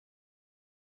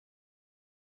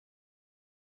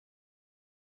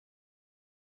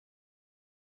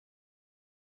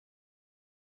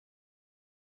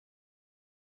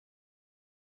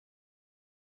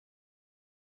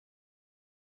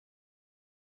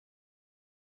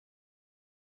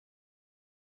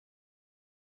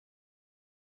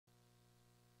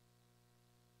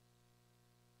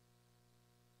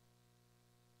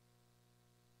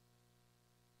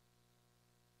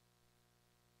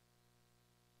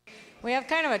We have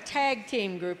kind of a tag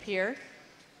team group here.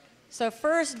 So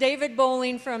first, David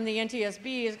Bowling from the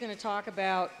NTSB is going to talk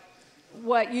about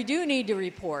what you do need to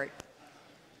report.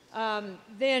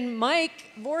 Then Mike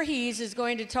Voorhees is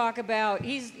going to talk about,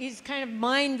 he's kind of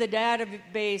mined the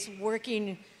database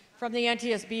working from the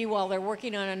NTSB while they're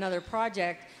working on another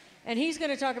project. And he's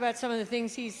going to talk about some of the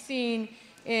things he's seen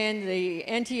in the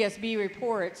NTSB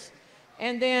reports.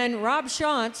 And then Rob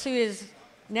Shantz, who is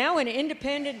now an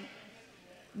independent,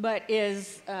 but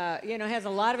is, has a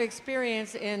lot of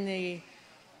experience in the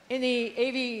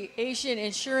aviation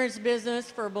insurance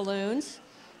business for balloons.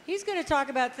 He's going to talk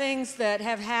about things that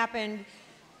have happened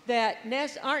that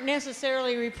aren't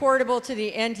necessarily reportable to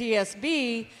the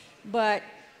NTSB, but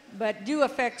do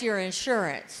affect your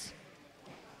insurance.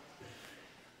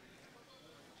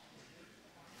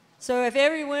 So if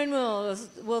everyone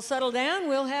will settle down,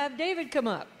 we'll have David come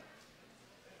up.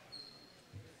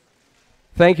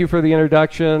 Thank you for the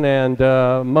introduction, and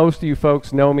most of you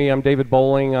folks know me. I'm David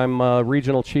Bowling. I'm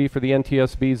Regional Chief for the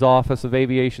NTSB's Office of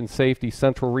Aviation Safety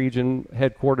Central Region,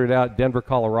 headquartered out Denver,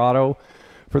 Colorado.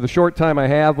 For the short time I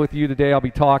have with you today, I'll be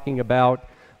talking about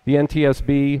the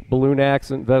NTSB balloon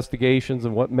accident investigations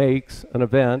and what makes an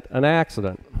event an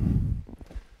accident.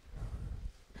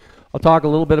 I'll talk a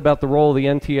little bit about the role of the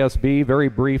NTSB very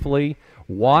briefly.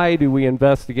 Why do we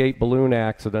investigate balloon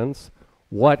accidents?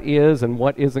 What is and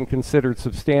what isn't considered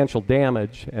substantial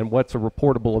damage, and what's a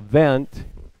reportable event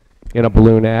in a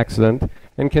balloon accident?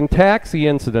 And can taxi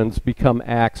incidents become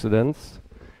accidents?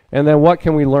 And then what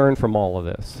can we learn from all of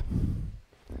this?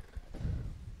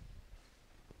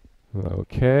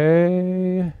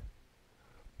 Okay.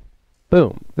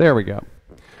 Boom. There we go.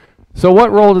 So what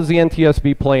role does the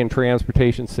NTSB play in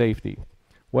transportation safety?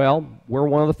 Well, we're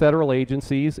one of the federal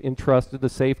agencies entrusted to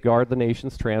safeguard the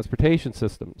nation's transportation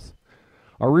systems.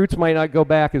 Our roots might not go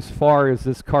back as far as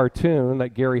this cartoon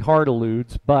that Gary Hart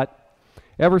alludes, but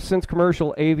ever since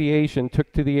commercial aviation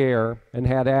took to the air and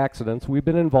had accidents, we've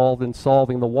been involved in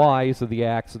solving the whys of the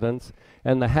accidents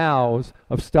and the hows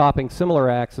of stopping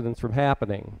similar accidents from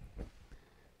happening.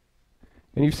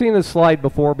 And you've seen this slide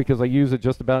before because I use it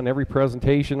just about in every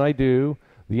presentation I do.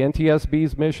 The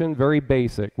NTSB's mission, very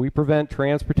basic. We prevent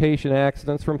transportation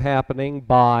accidents from happening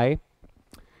by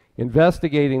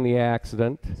investigating the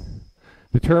accident,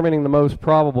 determining the most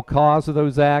probable cause of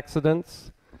those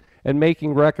accidents, and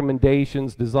making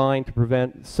recommendations designed to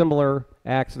prevent similar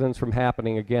accidents from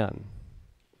happening again.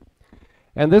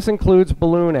 And this includes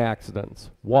balloon accidents.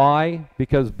 Why?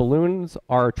 Because balloons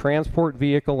are a transport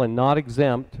vehicle and not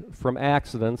exempt from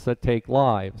accidents that take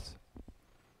lives.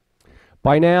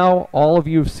 By now, all of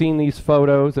you have seen these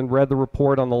photos and read the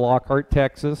report on the Lockhart,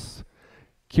 Texas,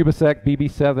 Cubasec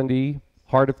BB-70,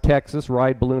 Heart of Texas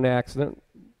ride balloon accident,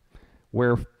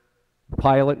 where the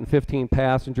pilot and 15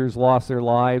 passengers lost their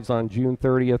lives on June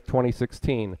 30th,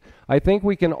 2016. I think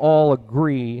we can all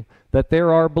agree that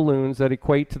there are balloons that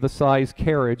equate to the size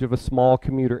carriage of a small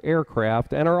commuter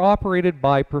aircraft and are operated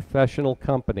by professional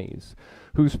companies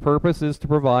whose purpose is to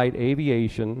provide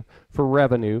aviation for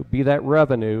revenue, be that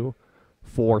revenue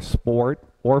for sport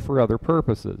or for other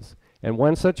purposes. And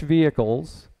when such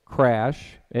vehicles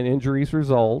crash and injuries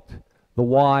result, the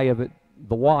why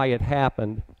it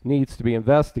happened needs to be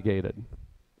investigated.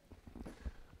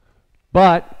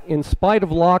 But in spite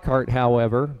of Lockhart,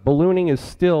 however, ballooning is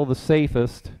still the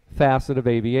safest facet of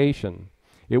aviation.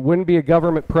 It wouldn't be a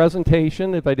government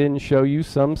presentation if I didn't show you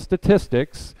some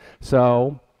statistics.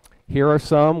 So here are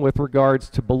some with regards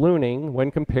to ballooning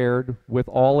when compared with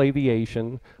all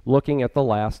aviation, looking at the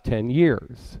last 10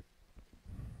 years.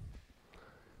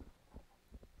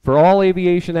 For all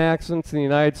aviation accidents in the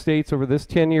United States over this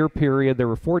 10-year period, there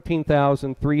were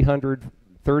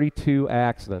 14,332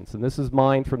 accidents. And this is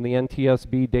mined from the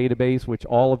NTSB database, which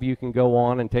all of you can go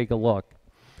on and take a look.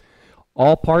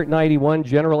 All Part 91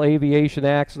 general aviation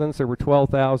accidents, there were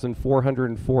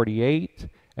 12,448.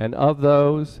 And of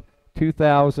those,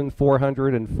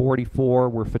 2,444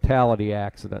 were fatality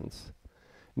accidents.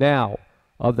 Now,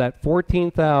 of that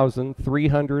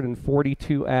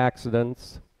 14,342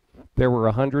 accidents, there were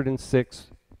 106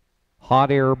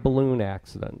 hot air balloon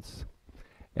accidents.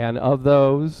 And of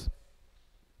those,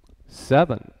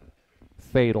 7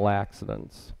 fatal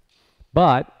accidents.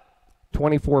 But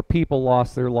 24 people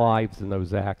lost their lives in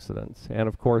those accidents. And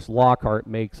of course, Lockhart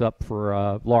makes up for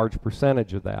a large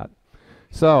percentage of that.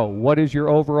 So, what is your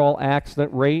overall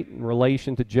accident rate in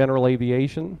relation to general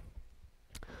aviation?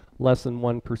 Less than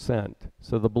 1%.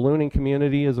 So the ballooning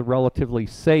community is a relatively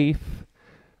safe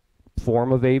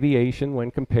form of aviation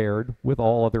when compared with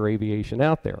all other aviation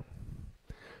out there.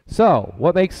 So,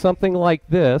 what makes something like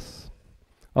this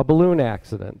a balloon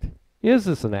accident? Is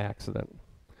this an accident?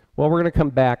 Well, we're going to come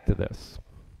back to this.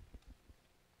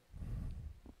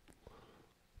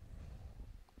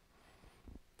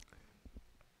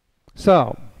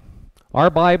 So, our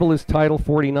Bible is Title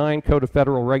 49, Code of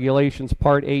Federal Regulations,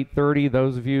 Part 830.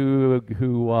 Those of you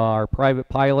who are private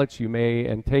pilots, you may,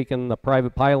 and taken the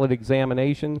private pilot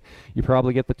examination, you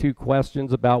probably get the two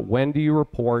questions about when do you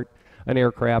report an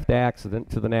aircraft accident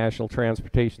to the National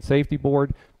Transportation Safety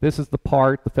Board. This is the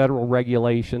part, the federal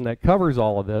regulation, that covers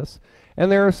all of this.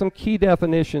 And there are some key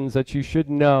definitions that you should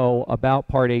know about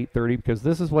Part 830, because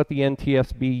this is what the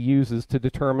NTSB uses to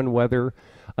determine whether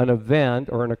an event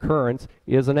or an occurrence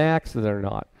is an accident or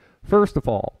not. First of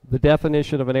all, the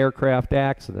definition of an aircraft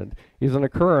accident is an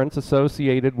occurrence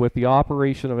associated with the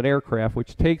operation of an aircraft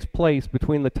which takes place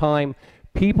between the time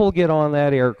people get on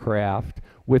that aircraft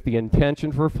with the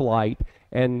intention for flight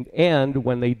and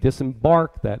when they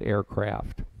disembark that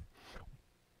aircraft,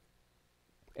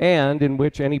 and in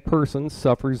which any person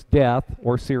suffers death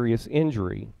or serious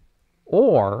injury,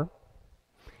 or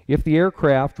if the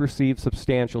aircraft receives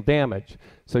substantial damage.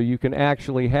 So you can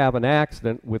actually have an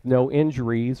accident with no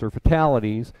injuries or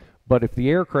fatalities, but if the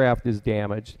aircraft is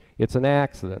damaged, it's an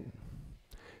accident.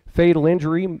 Fatal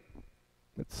injury,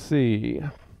 let's see,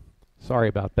 sorry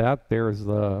about that, there's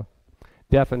the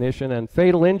definition. And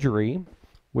fatal injury,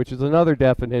 which is another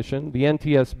definition, the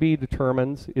NTSB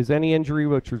determines is any injury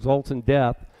which results in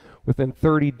death within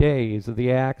 30 days of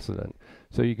the accident.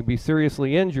 So you can be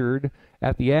seriously injured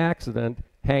at the accident,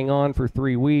 hang on for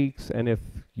 3 weeks, and if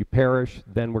you perish,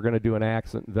 then we're going to do an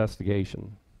accident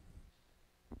investigation.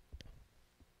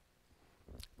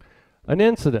 An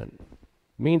incident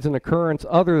means an occurrence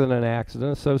other than an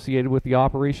accident associated with the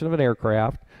operation of an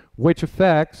aircraft which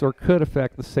affects or could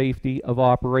affect the safety of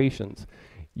operations.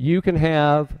 You can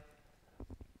have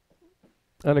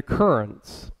an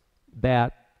occurrence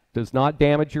that does not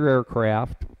damage your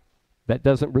aircraft, that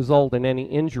doesn't result in any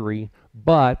injury,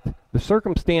 but the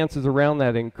circumstances around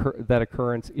that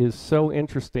occurrence is so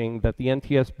interesting that the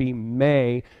NTSB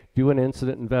may do an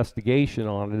incident investigation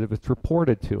on it if it's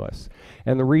reported to us.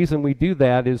 And the reason we do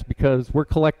that is because we're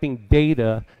collecting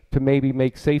data to maybe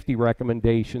make safety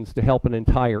recommendations to help an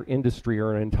entire industry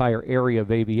or an entire area of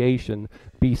aviation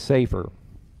be safer.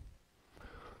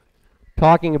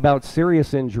 Talking about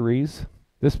serious injuries,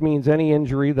 this means any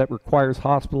injury that requires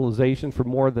hospitalization for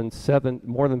more than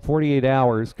 48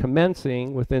 hours,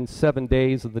 commencing within 7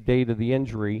 days of the date of the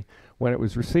injury when it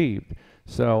was received.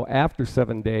 So after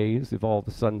 7 days, if all of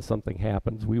a sudden something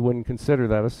happens, we wouldn't consider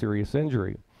that a serious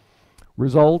injury.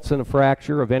 Results in a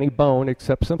fracture of any bone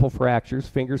except simple fractures,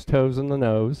 fingers, toes, and the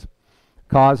nose.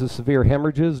 Causes severe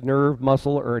hemorrhages, nerve,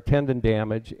 muscle, or tendon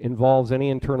damage, involves any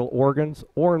internal organs,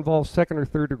 or involves second or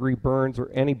third degree burns or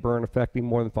any burn affecting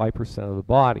more than 5% of the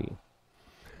body.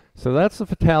 So that's the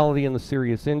fatality and the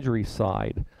serious injury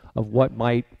side of what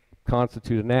might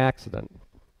constitute an accident.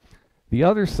 The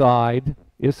other side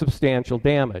is substantial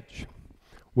damage,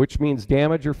 which means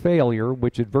damage or failure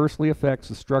which adversely affects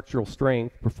the structural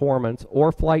strength, performance,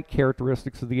 or flight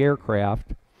characteristics of the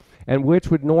aircraft, and which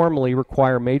would normally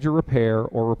require major repair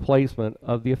or replacement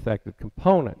of the affected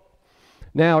component.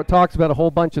 Now, it talks about a whole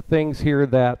bunch of things here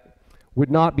that would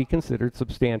not be considered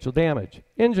substantial damage.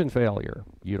 Engine failure.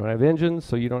 You don't have engines,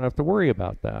 so you don't have to worry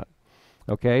about that.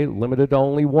 Okay, limited to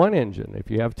only one engine. If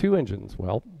you have two engines,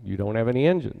 well, you don't have any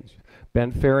engines.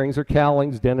 Bent fairings or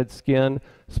cowlings, dented skin.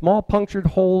 Small punctured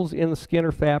holes in the skin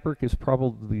or fabric is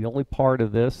probably the only part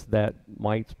of this that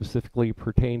might specifically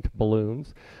pertain to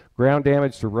balloons. Ground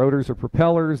damage to rotors or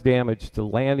propellers, damage to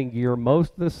landing gear.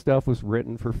 Most of this stuff was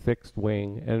written for fixed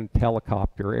wing and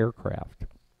helicopter aircraft.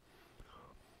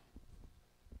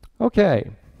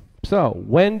 Okay, so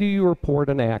when do you report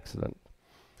an accident?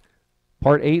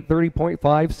 Part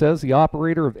 830.5 says the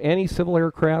operator of any civil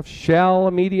aircraft shall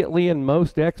immediately and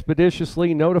most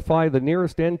expeditiously notify the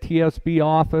nearest NTSB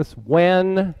office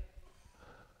when...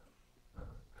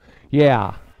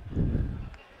 Yeah.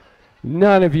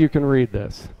 None of you can read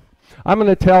this. I'm going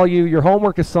to tell you your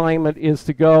homework assignment is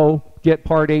to go get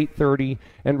Part 830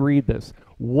 and read this.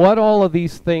 What all of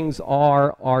these things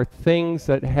are things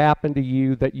that happen to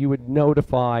you that you would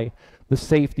notify the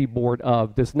safety board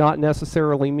of. Does not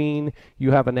necessarily mean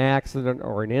you have an accident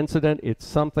or an incident. It's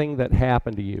something that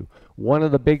happened to you. One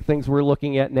of the big things we're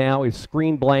looking at now is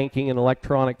screen blanking and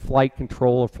electronic flight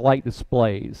control or flight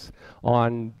displays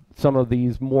on some of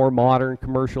these more modern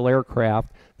commercial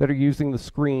aircraft that are using the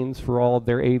screens for all of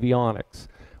their avionics.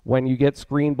 When you get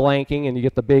screen blanking and you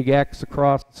get the big X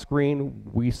across the screen,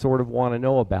 we sort of want to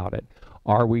know about it.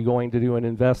 Are we going to do an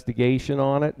investigation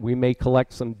on it? We may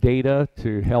collect some data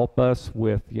to help us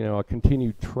with, you know, a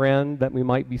continued trend that we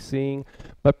might be seeing,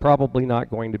 but probably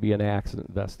not going to be an accident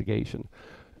investigation.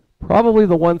 Probably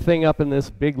the one thing up in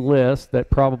this big list that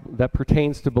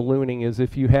pertains to ballooning is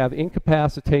if you have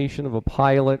incapacitation of a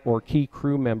pilot or key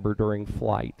crew member during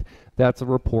flight. That's a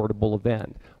reportable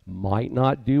event. Might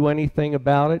not do anything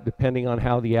about it depending on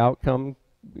how the outcome,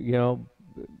 you know,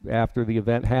 after the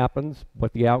event happens,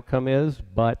 what the outcome is,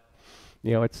 but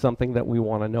you know, it's something that we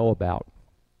want to know about.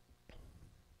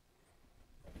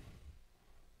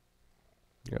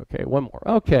 Okay, one more.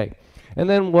 Okay, and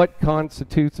then what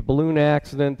constitutes a balloon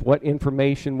accident? What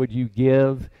information would you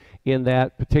give in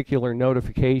that particular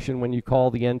notification when you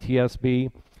call the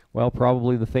NTSB? Well,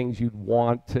 probably the things you'd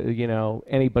want to, you know,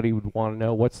 anybody would want to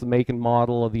know. What's the make and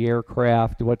model of the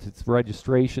aircraft? What's its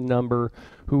registration number?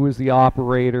 Who is the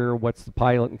operator? What's the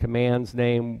pilot and command's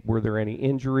name? Were there any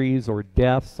injuries or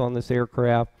deaths on this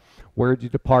aircraft? Where did you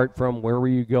depart from? Where were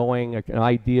you going? An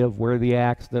idea of where the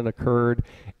accident occurred.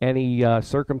 Any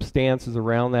circumstances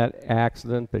around that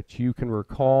accident that you can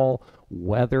recall.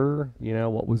 Weather, you know,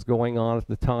 what was going on at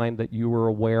the time that you were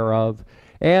aware of.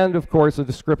 And, of course, a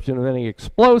description of any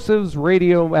explosives,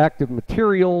 radioactive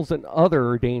materials, and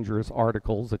other dangerous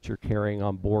articles that you're carrying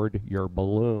on board your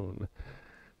balloon.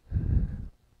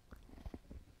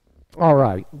 All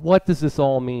right, what does this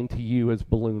all mean to you as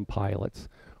balloon pilots?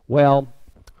 Well,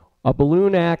 a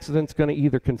balloon accident's going to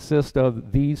either consist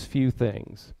of these few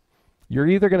things. You're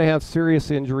either going to have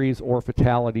serious injuries or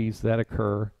fatalities that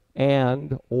occur,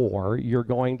 and or you're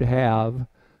going to have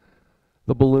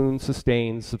the balloon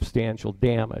sustains substantial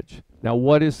damage. Now,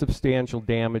 what is substantial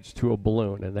damage to a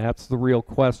balloon? And that's the real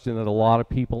question that a lot of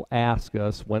people ask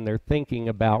us when they're thinking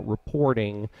about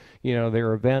reporting, you know,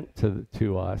 their event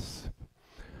to us.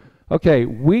 Okay,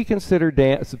 we consider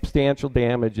substantial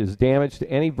damage as damage to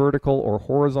any vertical or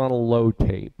horizontal load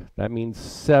tape. That means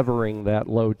severing that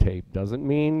load tape. Doesn't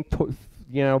mean,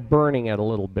 you know, burning it a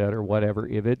little bit or whatever.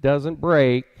 If it doesn't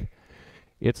break,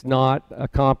 it's not a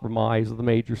compromise of the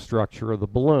major structure of the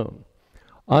balloon.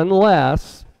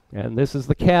 Unless, and this is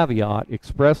the caveat,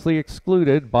 expressly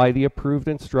excluded by the approved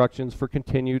instructions for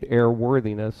continued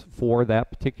airworthiness for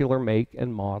that particular make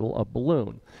and model of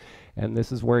balloon. And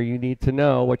this is where you need to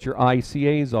know what your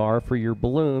ICAs are for your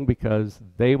balloon, because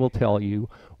they will tell you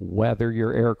whether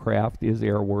your aircraft is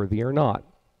airworthy or not.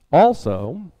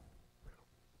 Also,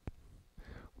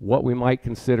 what we might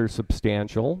consider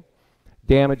substantial: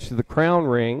 damage to the crown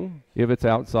ring if it's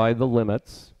outside the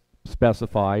limits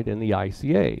specified in the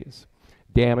ICAs.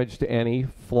 Damage to any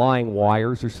flying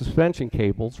wires or suspension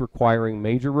cables requiring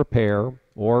major repair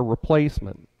or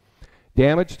replacement.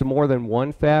 Damage to more than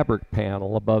one fabric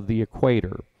panel above the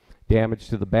equator. Damage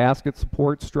to the basket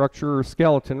support structure or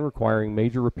skeleton requiring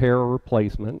major repair or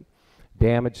replacement.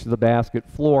 Damage to the basket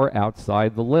floor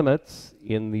outside the limits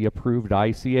in the approved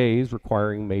ICAs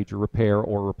requiring major repair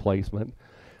or replacement.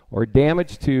 Or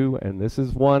damage to, and this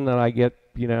is one that I get,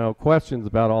 you know, questions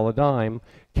about all the time,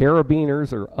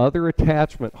 carabiners or other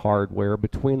attachment hardware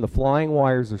between the flying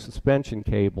wires or suspension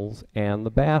cables and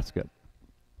the basket.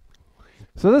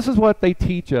 So this is what they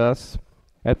teach us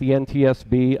at the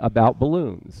NTSB about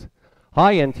balloons.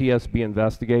 Hi, NTSB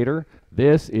investigator,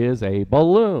 this is a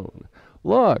balloon.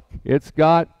 Look, it's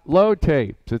got load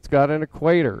tapes, it's got an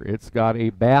equator, it's got a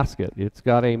basket, it's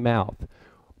got a mouth.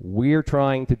 We're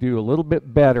trying to do a little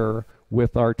bit better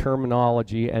with our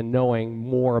terminology and knowing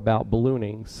more about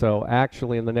ballooning. So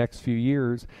actually in the next few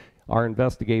years, our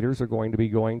investigators are going to be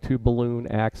going to balloon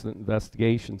accident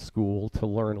investigation school to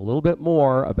learn a little bit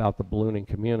more about the ballooning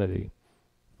community.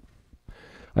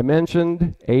 I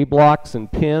mentioned A-blocks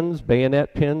and pins,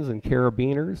 bayonet pins and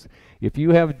carabiners. If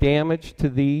you have damage to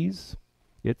these,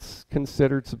 it's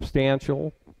considered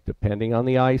substantial depending on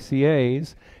the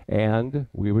ICAs, and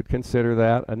we would consider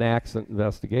that an accident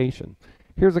investigation.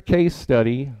 Here's a case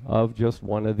study of just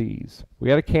one of these. We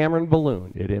had a Cameron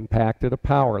balloon. It impacted a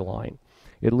power line.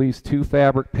 At least 2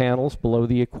 fabric panels below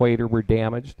the equator were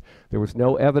damaged. There was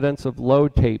no evidence of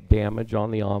load tape damage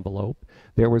on the envelope.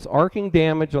 There was arcing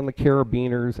damage on the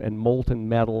carabiners and molten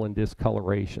metal and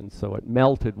discoloration. So it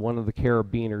melted one of the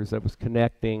carabiners that was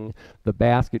connecting the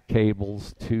basket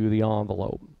cables to the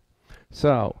envelope.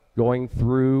 So going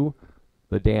through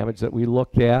the damage that we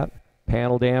looked at,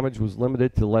 panel damage was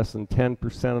limited to less than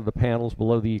 10% of the panels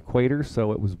below the equator,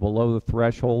 so it was below the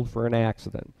threshold for an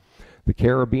accident. The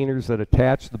carabiners that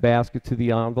attached the basket to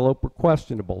the envelope were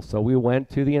questionable, so we went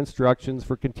to the instructions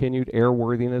for continued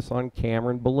airworthiness on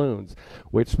Cameron balloons,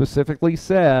 which specifically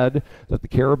said that the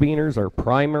carabiners are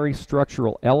primary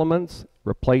structural elements.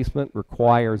 Replacement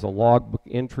requires a logbook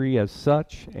entry as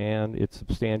such, and it's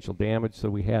substantial damage,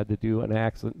 so we had to do an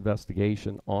accident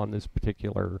investigation on this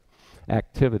particular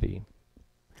activity.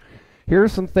 Here are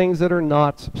some things that are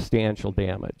not substantial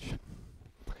damage.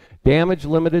 Damage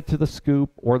limited to the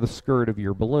scoop or the skirt of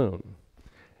your balloon.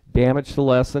 Damage to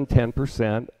less than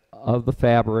 10% of the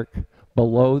fabric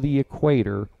below the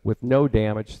equator with no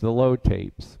damage to the load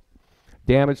tapes.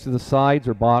 Damage to the sides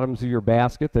or bottoms of your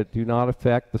basket that do not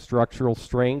affect the structural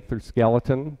strength or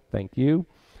skeleton, thank you,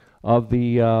 of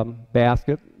the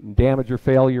basket. Damage or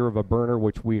failure of a burner,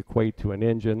 which we equate to an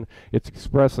engine. It's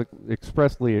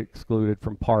expressly excluded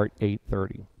from Part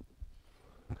 830.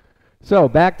 So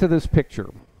back to this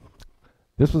picture.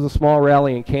 This was a small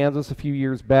rally in Kansas a few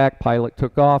years back. Pilot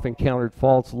took off, encountered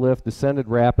false lift, descended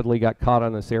rapidly, got caught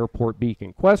on this airport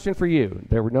beacon. Question for you.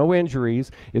 There were no injuries.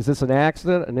 Is this an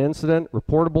accident, an incident,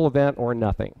 reportable event, or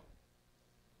nothing?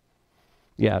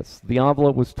 Yes, the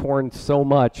envelope was torn so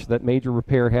much that major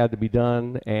repair had to be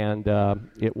done, and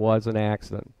it was an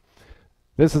accident.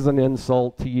 This is an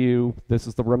insult to you. This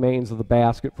is the remains of the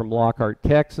basket from Lockhart,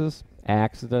 Texas.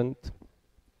 Accident?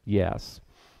 Yes.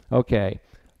 Okay.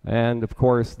 And of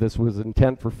course, this was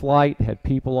intent for flight, had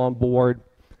people on board,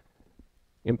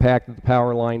 impacted the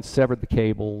power lines, severed the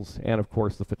cables, and of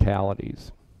course the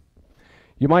fatalities.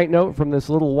 You might note from this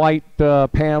little white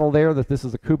panel there that this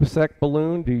is a Kupasek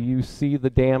balloon. Do you see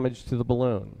the damage to the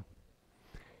balloon?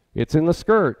 It's in the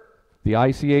skirt. The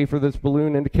ICA for this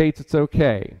balloon indicates it's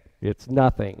okay. It's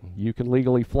nothing. You can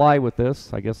legally fly with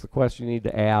this. I guess the question you need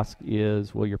to ask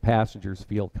is, will your passengers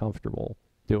feel comfortable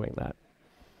doing that?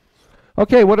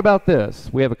 Okay, what about this?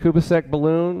 We have a Kupasek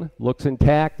balloon, looks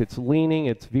intact, it's leaning,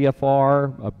 it's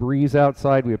VFR, a breeze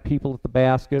outside, we have people at the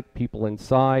basket, people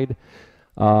inside.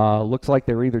 Looks like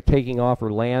they're either taking off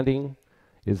or landing.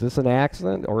 Is this an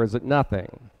accident or is it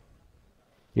nothing?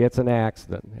 It's an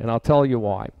accident, and I'll tell you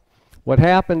why. What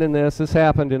happened in this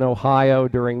happened in Ohio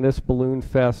during this balloon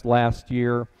fest last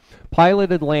year.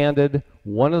 Pilot had landed,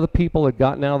 one of the people had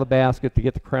gotten out of the basket to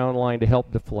get the crown line to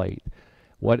help deflate.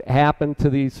 What happened to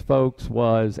these folks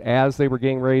was, as they were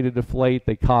getting ready to deflate,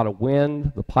 they caught a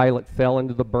wind, the pilot fell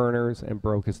into the burners and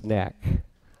broke his neck.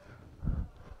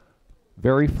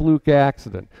 Very fluke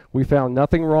accident. We found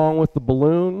nothing wrong with the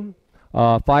balloon.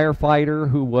 Firefighter,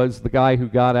 who was the guy who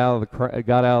got out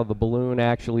of the balloon,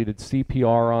 actually did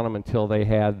CPR on him until they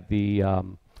had the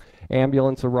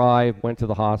ambulance arrive, went to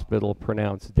the hospital,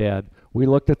 pronounced dead. We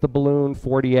looked at the balloon,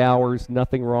 40 hours,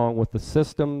 nothing wrong with the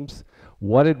systems.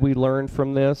 What did we learn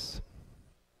from this?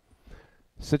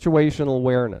 Situational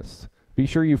awareness. Be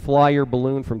sure you fly your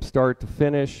balloon from start to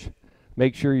finish.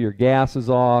 Make sure your gas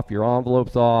is off, your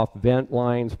envelope's off, vent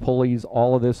lines, pulleys,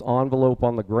 all of this envelope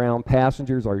on the ground.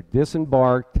 Passengers are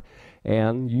disembarked,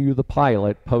 and you, the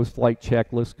pilot, post-flight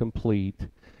checklist complete.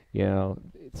 You know,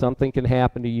 something can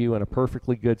happen to you in a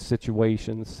perfectly good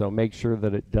situation, so make sure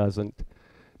that it doesn't.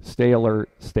 Stay alert,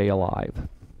 stay alive.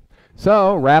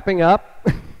 So, wrapping up.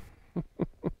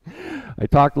 I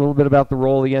talked a little bit about the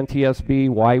role of the NTSB,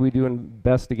 why we do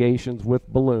investigations with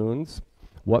balloons,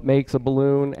 what makes a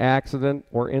balloon accident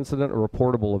or incident a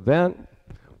reportable event,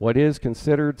 what is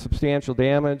considered substantial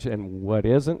damage and what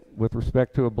isn't with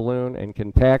respect to a balloon, and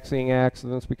can taxiing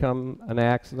accidents become an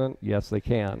accident? Yes, they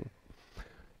can.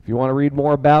 If you want to read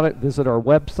more about it, visit our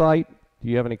website.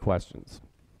 Do you have any questions?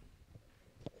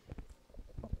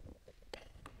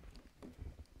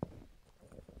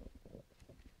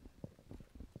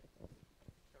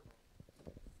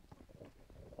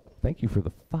 Thank you for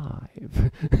the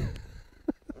 5.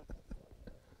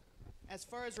 As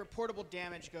far as reportable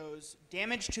damage goes,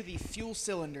 damage to the fuel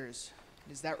cylinders,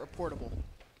 is that reportable?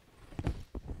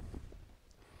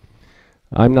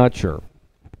 I'm not sure.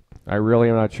 I really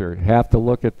am not sure. Have to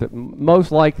look at the,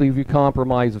 most likely if you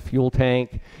compromise a fuel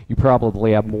tank, you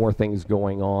probably have more things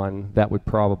going on that would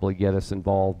probably get us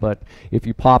involved. But if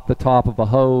you pop the top of a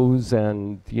hose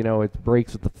and, you know, it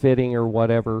breaks at the fitting or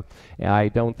whatever, I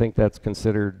don't think that's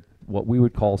considered what we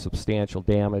would call substantial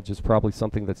damage. Is probably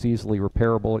something that's easily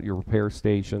repairable at your repair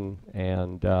station,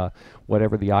 and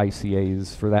whatever the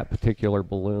ICAs for that particular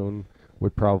balloon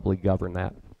would probably govern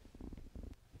that.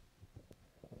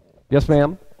 Yes,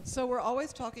 ma'am? So we're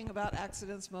always talking about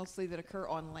accidents mostly that occur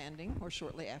on landing or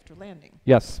shortly after landing.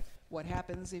 Yes. What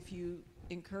happens if you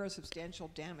incur substantial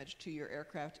damage to your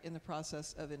aircraft in the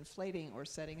process of inflating or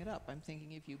setting it up? I'm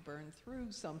thinking if you burn through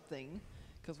something,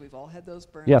 because we've all had those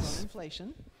burns Yes. on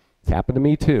inflation. It's happened to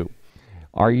me too.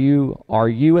 Are you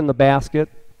in the basket?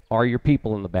 Are your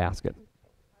people in the basket?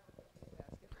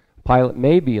 Pilot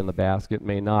may be in the basket,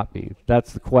 may not be.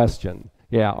 That's the question.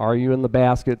 Yeah, are you in the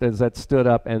basket as that stood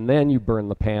up, and then you burn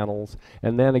the panels,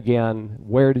 and then again,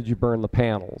 where did you burn the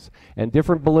panels? And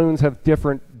different balloons have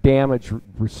different damage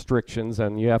restrictions,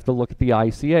 and you have to look at the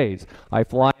ICAs. I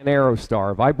fly an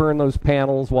Aerostar. If I burn those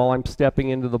panels while I'm stepping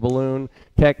into the balloon,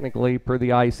 technically, per the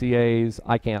ICAs,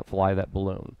 I can't fly that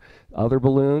balloon. Other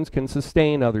balloons can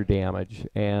sustain other damage,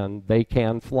 and they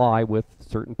can fly with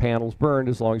certain panels burned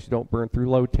as long as you don't burn through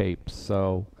load tapes.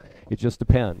 So it just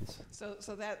depends.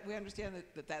 So that we understand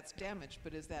that that's damage,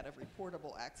 but is that a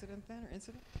reportable accident then, or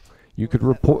incident? You could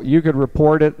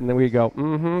report it, and then we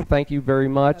go, thank you very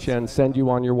much, and send you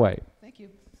on your way. Thank you.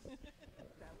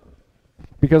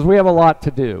 Because we have a lot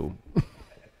to do.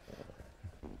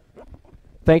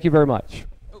 Thank you very much.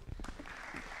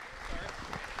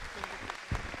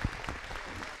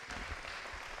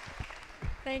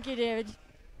 Thank you, David.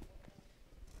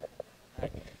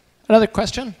 Another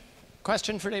question?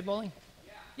 Question for Dave Bowling?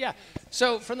 Yeah.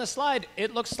 So from the slide,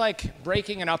 it looks like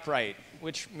breaking an upright,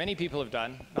 which many people have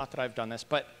done. Not that I've done this,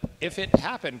 but if it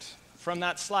happened from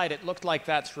that slide, it looked like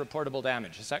that's reportable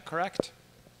damage. Is that correct?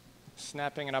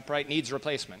 Snapping an upright needs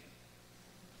replacement.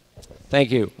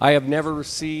 Thank you. I have never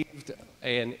received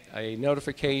a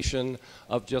notification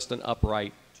of just an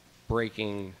upright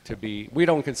breaking to be. We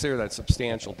don't consider that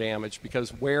substantial damage because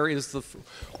where is the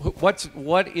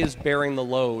what is bearing the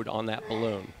load on that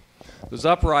balloon? Those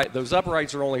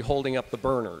uprights are only holding up the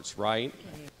burners, right?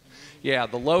 Yeah,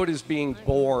 the load is being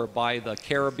bore by the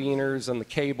carabiners and the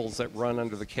cables that run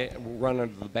under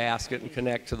the basket and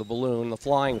connect to the balloon, the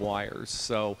flying wires.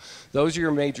 So those are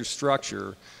your major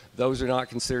structure. Those are not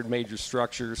considered major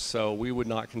structures, so we would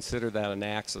not consider that an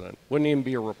accident. Wouldn't even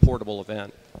be a reportable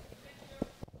event.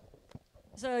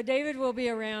 So David will be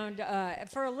around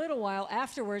for a little while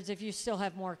afterwards if you still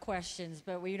have more questions,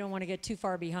 but we don't want to get too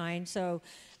far behind. So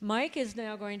Mike is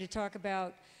now going to talk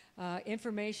about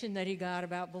information that he got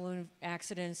about balloon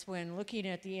accidents when looking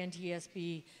at the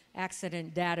NTSB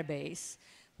accident database.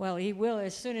 Well, he will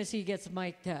as soon as he gets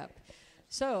mic'd up.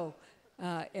 So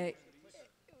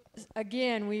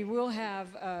again, we will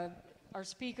have our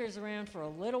speakers around for a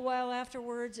little while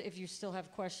afterwards. If you still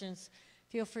have questions,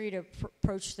 feel free to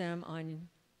approach them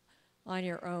on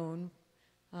your own.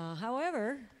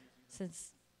 However,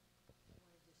 since...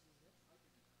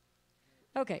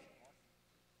 Okay.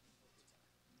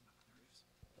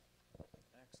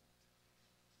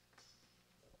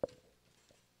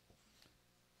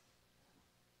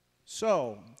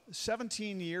 So,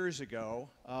 17 years ago,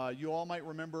 you all might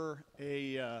remember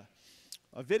a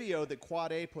video that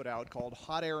Quad A put out called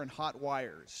Hot Air and Hot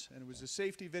Wires. And it was a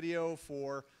safety video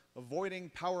for avoiding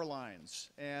power lines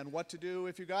and what to do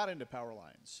if you got into power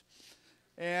lines.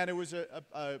 And it was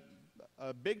a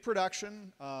big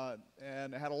production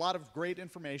and it had a lot of great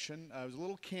information. It was a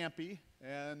little campy,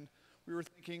 and we were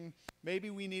thinking maybe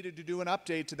we needed to do an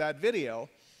update to that video.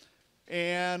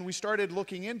 And we started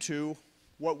looking into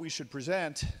what we should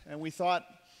present, and we thought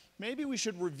maybe we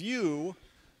should review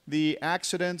the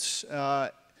accidents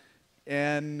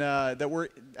and that were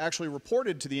actually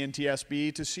reported to the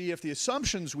NTSB to see if the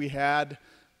assumptions we had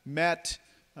met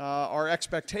our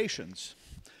expectations.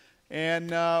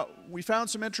 And we found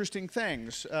some interesting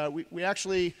things. We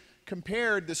actually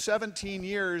compared the 17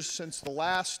 years since the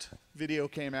last video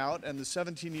came out and the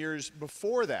 17 years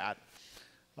before that.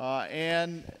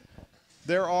 And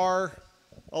there are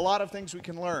a lot of things we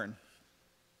can learn.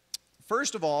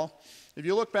 First of all, if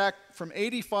you look back from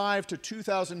 85 to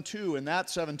 2002 in that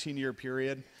 17-year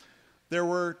period, there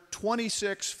were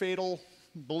 26 fatal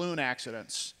balloon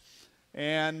accidents.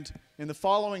 And in the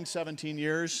following 17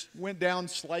 years, went down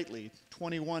slightly,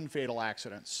 21 fatal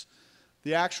accidents.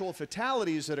 The actual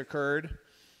fatalities that occurred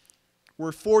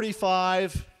were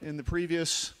 45 in the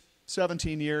previous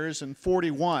 17 years and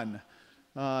 41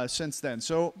 since then.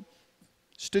 So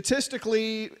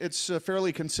statistically, it's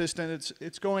fairly consistent.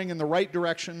 It's going in the right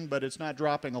direction, but it's not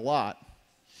dropping a lot.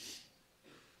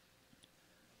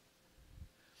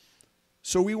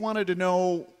 So we wanted to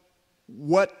know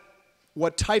what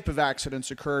type of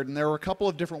accidents occurred, and there were a couple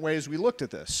of different ways we looked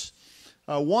at this.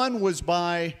 One was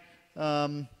by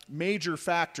major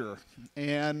factor,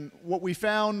 and what we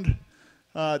found,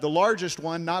 the largest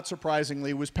one, not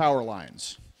surprisingly, was power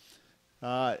lines.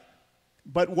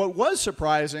 But what was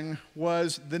surprising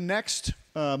was the next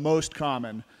most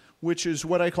common, which is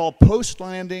what I call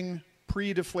post-landing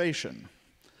pre-deflation.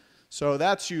 So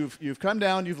that's you've come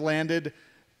down, you've landed,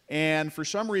 and for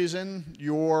some reason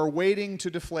you're waiting to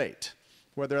deflate,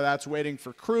 whether that's waiting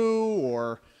for crew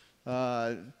or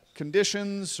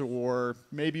conditions, or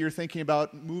maybe you're thinking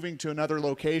about moving to another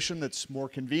location that's more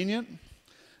convenient.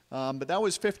 But that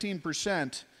was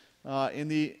 15% in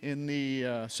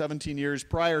the 17 years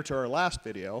prior to our last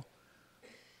video.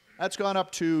 That's gone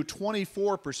up to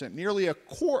 24%, nearly a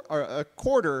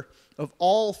quarter of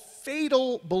all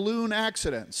fatal balloon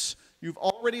accidents. You've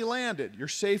already landed, you're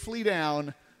safely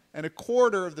down, and a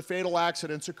quarter of the fatal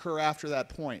accidents occur after that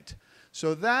point.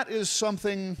 So that is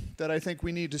something that I think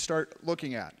we need to start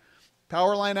looking at.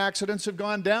 Power line accidents have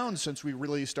gone down since we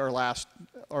released our last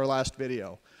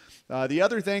video. The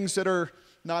other things that are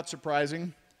not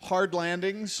surprising, hard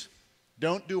landings.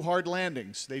 Don't do hard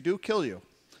landings. They do kill you.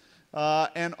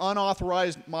 And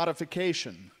unauthorized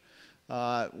modification.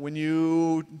 When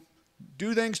you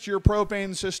do things to your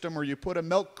propane system, or you put a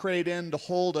milk crate in to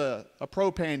hold a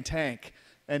propane tank,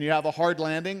 and you have a hard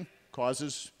landing,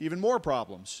 causes even more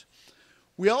problems.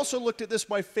 We also looked at this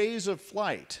by phase of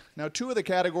flight. Now, two of the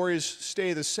categories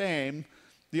stay the same.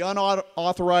 The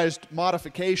unauthorized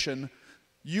modification,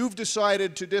 you've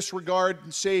decided to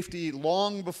disregard safety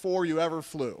long before you ever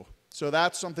flew. So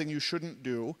that's something you shouldn't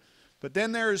do. But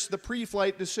then there's the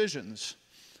pre-flight decisions,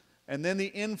 and then the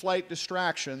in-flight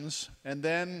distractions, and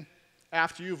then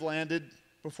after you've landed,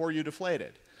 before you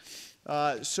deflated.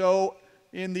 So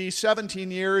in the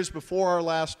 17 years before our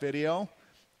last video,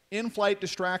 in-flight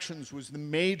distractions was the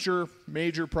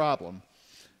major problem.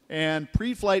 And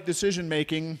pre-flight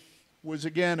decision-making was,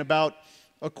 again, about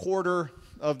a quarter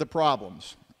of the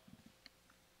problems.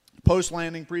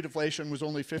 Post-landing pre-deflation was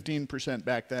only 15%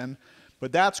 back then,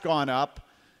 but that's gone up.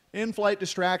 In-flight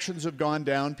distractions have gone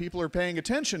down. People are paying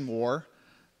attention more,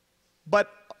 but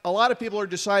a lot of people are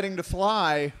deciding to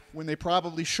fly when they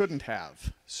probably shouldn't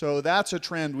have. So that's a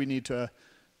trend we need to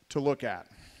look at.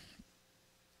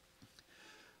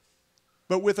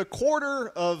 But with a quarter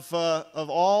of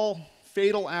all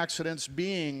fatal accidents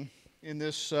being in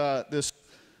this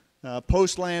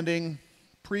post-landing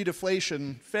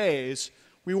pre-deflation phase,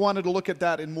 we wanted to look at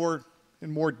that in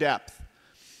more depth.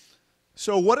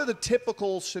 So what are the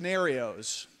typical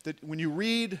scenarios that when you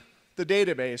read the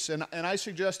database, and I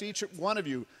suggest each one of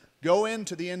you go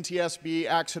into the NTSB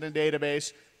accident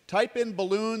database, type in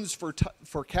balloons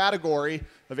for category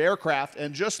of aircraft,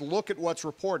 and just look at what's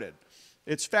reported.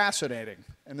 It's fascinating,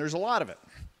 and there's a lot of it.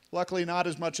 Luckily, not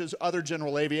as much as other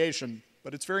general aviation,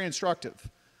 but it's very instructive.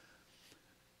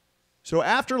 So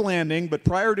after landing, but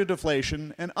prior to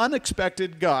deflation, an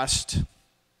unexpected gust, ...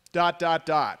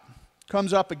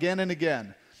 comes up again and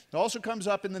again. It also comes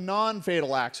up in the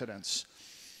non-fatal accidents.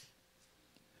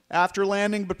 After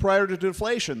landing, but prior to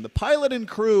deflation, the pilot and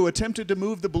crew attempted to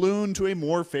move the balloon to a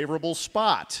more favorable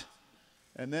spot.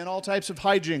 And then all types of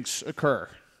hijinks occur.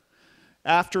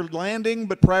 After landing,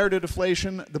 but prior to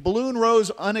deflation, the balloon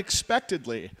rose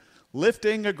unexpectedly,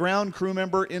 lifting a ground crew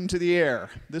member into the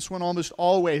air. This one almost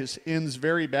always ends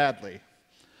very badly.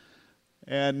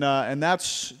 And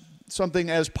that's something,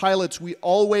 as pilots, we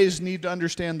always need to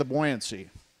understand the buoyancy.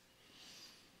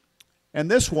 And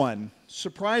this one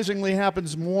surprisingly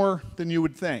happens more than you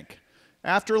would think.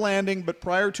 After landing, but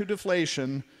prior to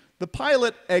deflation, the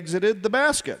pilot exited the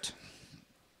basket.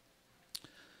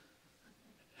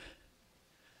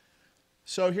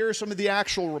 So here are some of the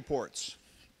actual reports.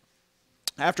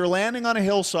 After landing on a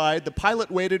hillside, the pilot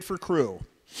waited for crew.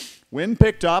 Wind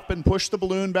picked up and pushed the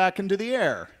balloon back into the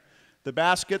air. The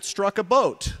basket struck a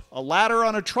boat, a ladder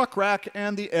on a truck rack,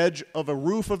 and the edge of a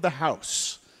roof of the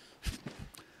house.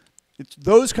 It's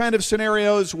those kind of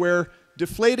scenarios where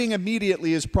deflating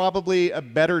immediately is probably a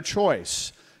better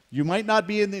choice. You might not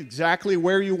be in exactly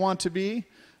where you want to be.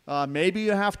 Maybe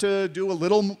you have to do a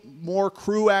little more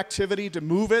crew activity to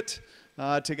move it,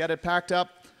 to get it packed up.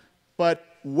 But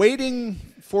waiting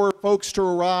for folks to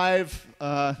arrive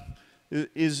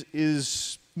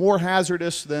is more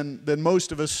hazardous than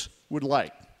most of us would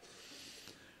like.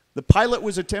 The pilot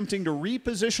was attempting to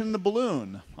reposition the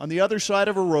balloon on the other side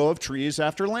of a row of trees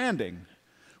after landing,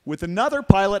 with another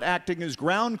pilot acting as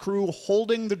ground crew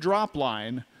holding the drop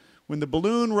line when the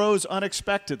balloon rose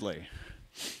unexpectedly.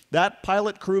 That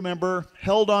pilot crew member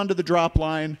held onto the drop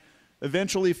line,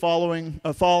 eventually falling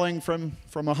from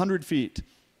 100 feet.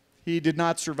 He did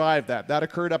not survive that. That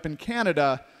occurred up in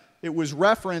Canada. It was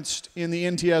referenced in the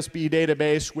NTSB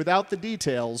database without the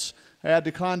details. I had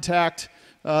to contact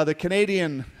the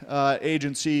Canadian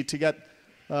agency to get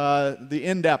the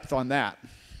in-depth on that.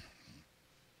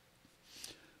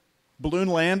 Balloon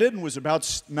landed and was about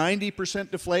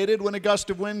 90% deflated when a gust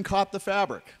of wind caught the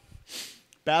fabric.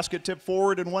 Basket tipped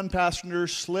forward and one passenger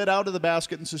slid out of the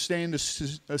basket and sustained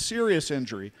a serious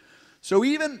injury. So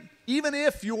even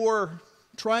if you're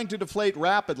trying to deflate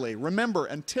rapidly, remember,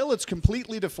 until it's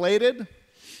completely deflated,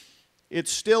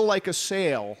 it's still like a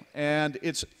sail, and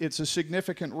it's a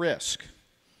significant risk.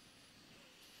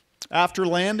 After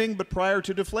landing, but prior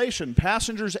to deflation,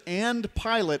 passengers and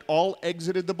pilot all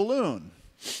exited the balloon.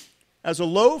 As a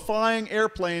low-flying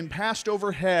airplane passed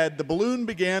overhead, the balloon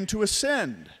began to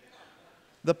ascend.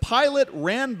 The pilot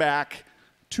ran back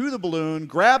to the balloon,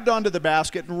 grabbed onto the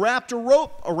basket, and wrapped a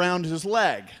rope around his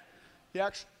leg.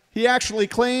 He actually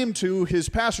claimed to his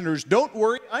passengers, "Don't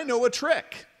worry, I know a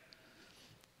trick."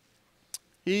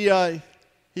 He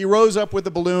rose up with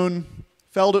the balloon,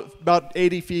 fell to about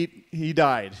 80 feet, he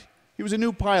died. He was a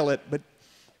new pilot, but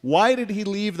why did he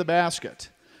leave the basket?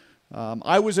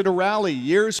 I was at a rally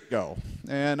years ago,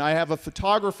 and I have a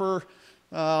photographer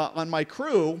on my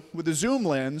crew with a zoom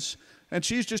lens, and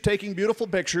she's just taking beautiful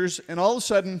pictures, and all of a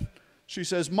sudden she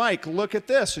says, "Mike, look at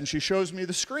this," and she shows me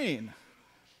the screen.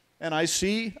 And I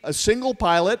see a single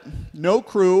pilot, no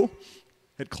crew,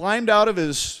 had climbed out of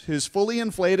his fully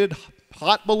inflated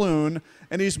hot balloon,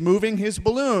 and he's moving his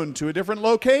balloon to a different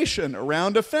location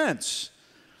around a fence.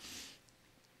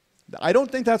 I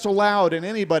don't think that's allowed in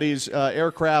anybody's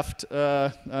aircraft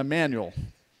manual.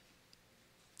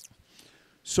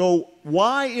 So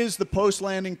why is the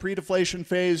post-landing pre-deflation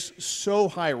phase so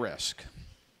high risk?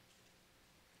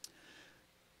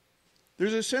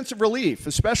 There's a sense of relief,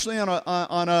 especially on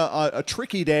a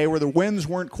tricky day where the winds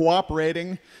weren't cooperating,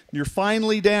 and you're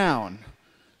finally down.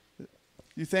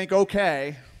 You think,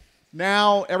 okay,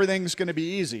 now everything's going to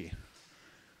be easy.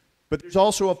 But there's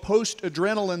also a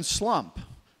post-adrenaline slump.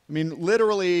 I mean,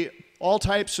 literally all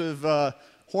types of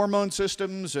hormone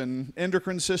systems and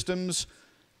endocrine systems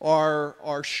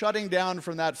are shutting down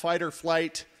from that fight or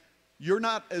flight. You're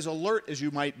not as alert as you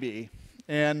might be,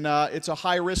 and it's a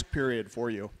high-risk period for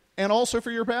you, and also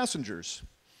for your passengers.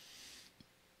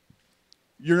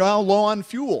 You're now low on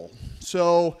fuel,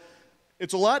 so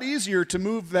it's a lot easier to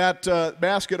move that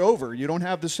basket over. You don't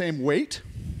have the same weight.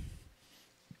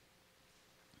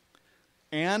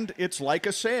 And it's like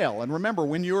a sail. And remember,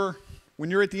 when you're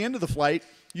at the end of the flight,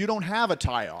 you don't have a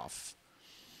tie-off.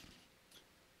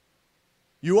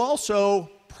 You also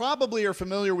probably are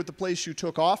familiar with the place you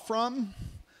took off from,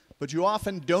 but you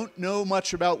often don't know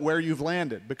much about where you've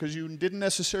landed because you didn't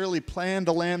necessarily plan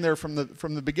to land there from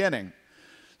the beginning.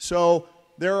 So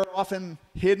there are often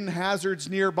hidden hazards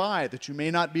nearby that you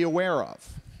may not be aware of.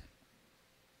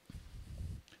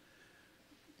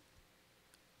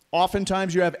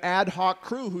 Oftentimes you have ad hoc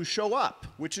crew who show up,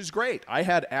 which is great. I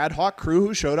had ad hoc crew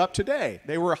who showed up today.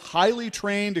 They were a highly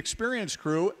trained, experienced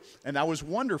crew, and that was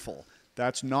wonderful.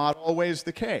 That's not always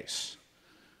the case.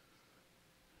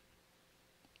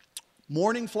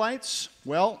 Morning flights,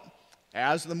 well,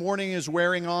 as the morning is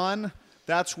wearing on,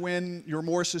 that's when you're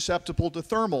more susceptible to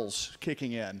thermals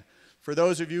kicking in. For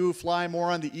those of you who fly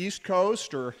more on the East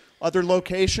Coast or other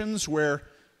locations where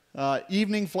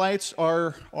evening flights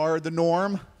are the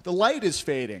norm, the light is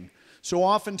fading. So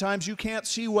oftentimes you can't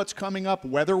see what's coming up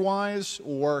weather-wise,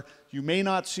 or you may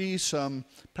not see some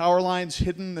power lines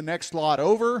hidden the next lot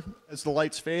over as the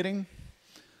light's fading.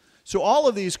 So all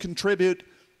of these contribute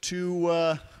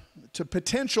to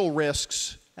potential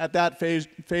risks at that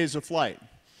phase of flight.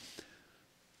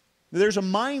 There's a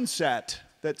mindset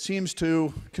that seems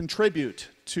to contribute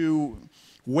to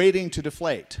waiting to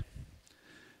deflate.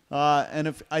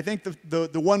 And I think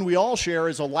the one we all share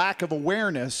is a lack of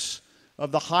awareness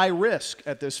of the high risk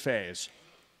at this phase.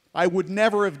 I would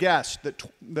never have guessed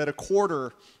that a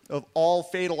quarter of all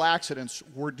fatal accidents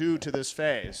were due to this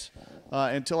phase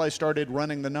until I started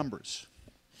running the numbers.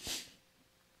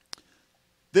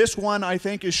 This one, I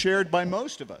think, is shared by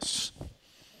most of us.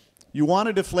 You want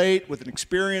to deflate with an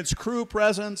experienced crew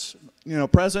present,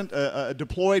 a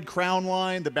deployed crown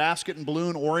line, the basket and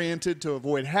balloon oriented to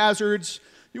avoid hazards.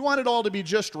 You want it all to be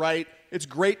just right. It's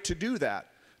great to do that.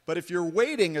 But if you're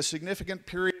waiting a significant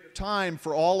period of time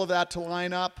for all of that to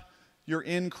line up, you're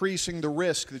increasing the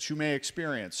risk that you may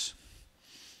experience.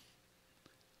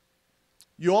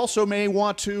 You also may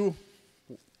want to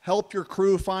help your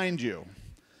crew find you.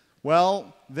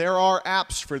 Well, there are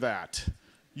apps for that.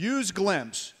 Use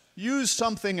Glimpse. Use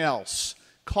something else.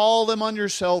 Call them on your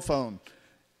cell phone.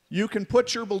 You can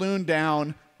put your balloon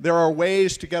down. There are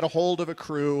ways to get a hold of a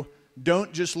crew.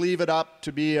 Don't just leave it up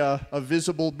to be a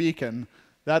visible beacon.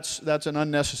 That's an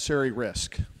unnecessary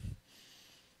risk.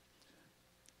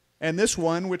 And this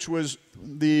one, which was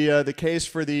the case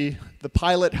for the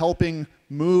pilot helping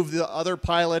move the other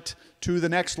pilot to the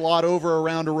next lot over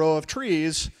around a row of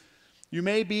trees, you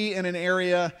may be in an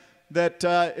area that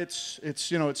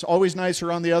it's always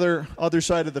nicer on the other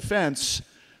side of the fence.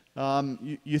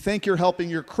 You think you're helping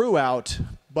your crew out,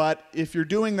 but if you're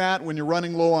doing that when you're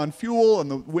running low on fuel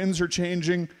and the winds are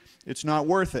changing, it's not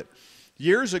worth it.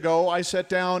 Years ago, I sat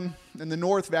down in the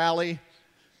North Valley.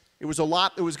 It was a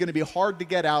lot that was going to be hard to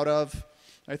get out of.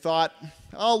 I thought,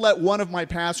 I'll let one of my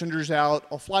passengers out.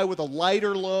 I'll fly with a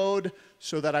lighter load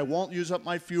so that I won't use up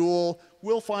my fuel.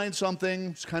 We'll find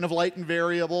something. It's kind of light and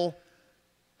variable.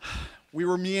 We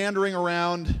were meandering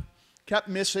around, kept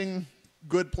missing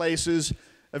good places.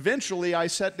 Eventually, I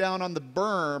sat down on the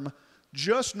berm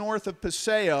just north of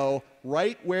Paseo,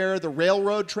 right where the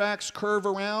railroad tracks curve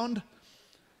around.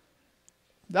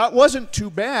 That wasn't too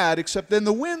bad, except then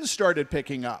the wind started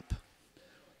picking up.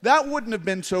 That wouldn't have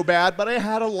been so bad, but I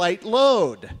had a light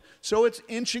load. So it's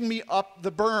inching me up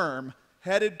the berm,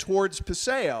 headed towards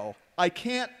Paseo. I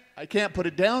can't put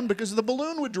it down because the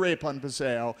balloon would drape on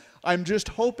Paseo. I'm just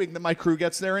hoping that my crew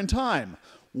gets there in time.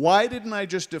 Why didn't I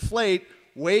just deflate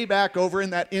way back over in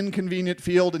that inconvenient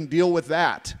field and deal with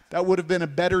that? That would have been a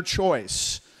better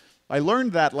choice. I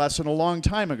learned that lesson a long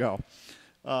time ago.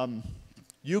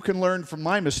 You can learn from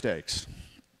my mistakes.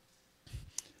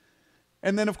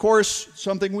 And then, of course,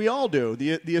 something we all do,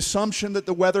 the assumption that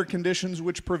the weather conditions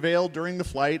which prevailed during the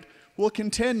flight will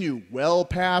continue well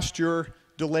past your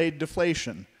delayed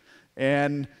deflation.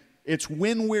 And it's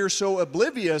when we're so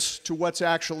oblivious to what's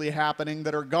actually happening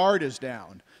that our guard is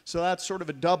down. So that's sort of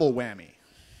a double whammy.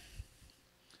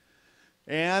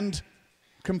 And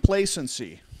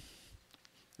complacency.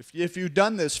 If you've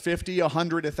done this 50,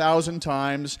 100, 1,000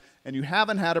 times and you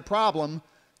haven't had a problem,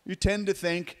 you tend to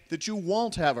think that you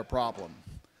won't have a problem.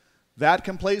 That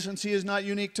complacency is not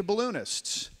unique to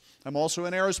balloonists. I'm also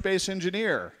an aerospace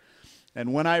engineer.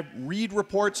 And when I read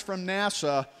reports from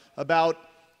NASA about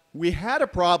we had a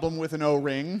problem with an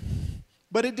O-ring,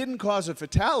 but it didn't cause a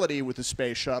fatality with the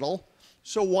space shuttle,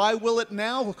 so why will it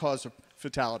now cause a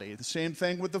fatality? The same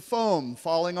thing with the foam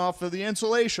falling off of the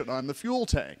insulation on the fuel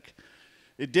tank.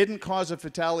 It didn't cause a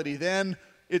fatality then,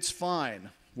 it's fine.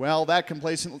 Well, that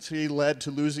complacency led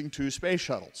to losing 2 space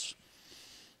shuttles.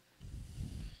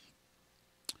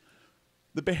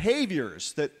 The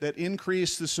behaviors that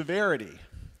increase the severity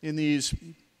in these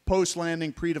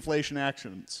post-landing pre-deflation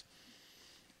actions.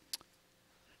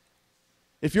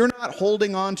 If you're not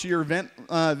holding on to your vent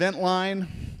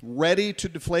line, ready to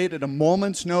deflate at a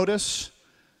moment's notice,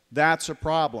 that's a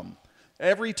problem.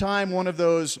 Every time one of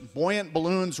those buoyant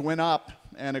balloons went up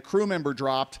and a crew member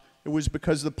dropped, it was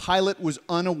because the pilot was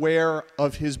unaware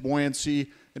of his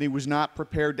buoyancy and he was not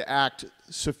prepared to act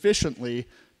sufficiently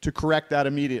to correct that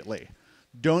immediately.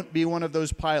 Don't be one of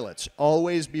those pilots.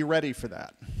 Always be ready for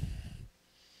that.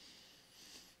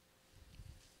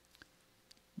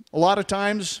 A lot of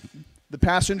times, the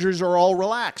passengers are all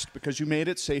relaxed because you made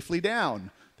it safely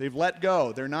down. They've let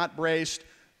go. They're not braced.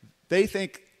 They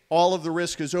think all of the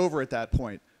risk is over at that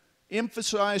point.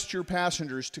 Emphasize to your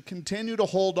passengers to continue to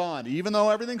hold on. Even though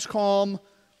everything's calm,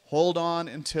 hold on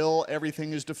until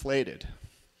everything is deflated.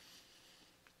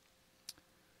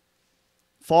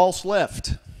 False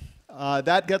lift.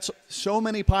 That gets so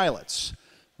many pilots.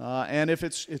 And if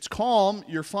it's calm,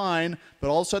 you're fine, but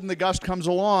all of a sudden the gust comes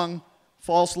along,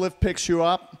 false lift picks you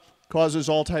up, causes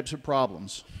all types of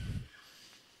problems.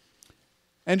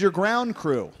 And your ground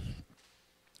crew.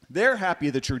 They're happy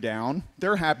that you're down.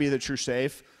 They're happy that you're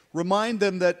safe. Remind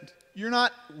them that you're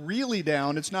not really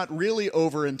down. It's not really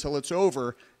over until it's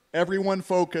over. Everyone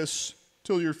focus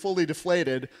till you're fully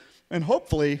deflated. And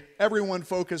hopefully, everyone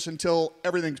focus until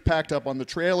everything's packed up on the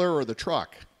trailer or the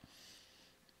truck.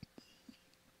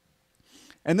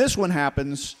 And this one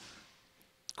happens,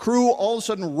 crew all of a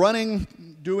sudden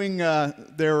running, doing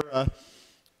their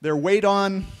weight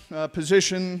on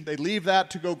position. They leave that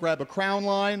to go grab a crown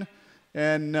line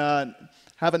and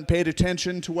haven't paid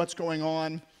attention to what's going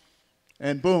on.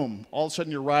 And boom, all of a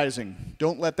sudden you're rising.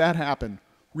 Don't let that happen.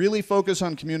 Really focus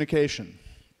on communication.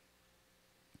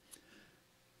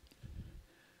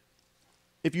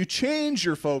 If you change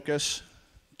your focus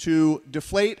to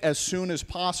deflate as soon as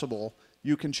possible,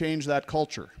 you can change that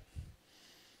culture.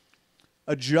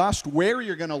 Adjust where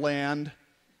you're going to land,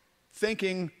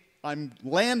 thinking, I'm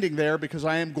landing there because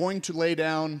I am going to lay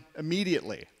down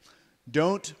immediately.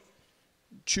 Don't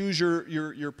choose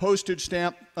your postage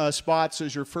stamp spots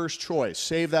as your first choice.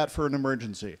 Save that for an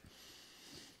emergency.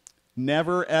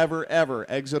 Never, ever, ever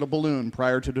exit a balloon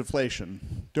prior to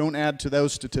deflation. Don't add to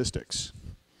those statistics.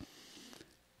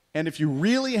 And if you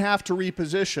really have to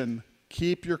reposition,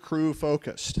 keep your crew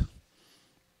focused.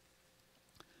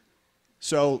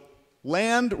 So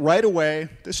land right away.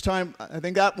 This time, I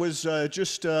think that was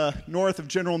just north of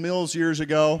General Mills years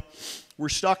ago. We're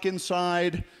stuck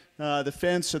inside the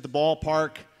fence at the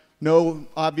ballpark. No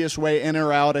obvious way in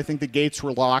or out. I think the gates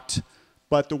were locked.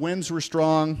 But the winds were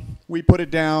strong. We put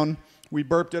it down. We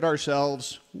burped it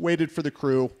ourselves, waited for the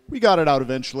crew. We got it out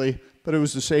eventually, but it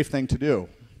was the safe thing to do.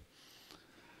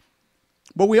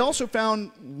 But we also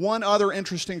found one other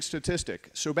interesting statistic.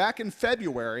 So back in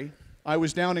February, I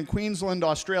was down in Queensland,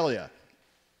 Australia.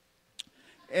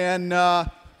 And,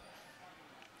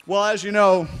 well, as you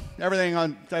know,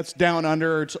 everything that's down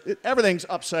under, everything's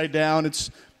upside down.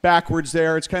 It's backwards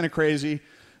there. It's kind of crazy.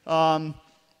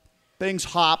 Things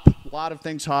hop. A lot of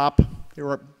things hop. They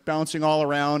were bouncing all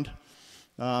around.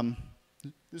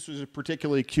 This was a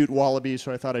particularly cute wallaby,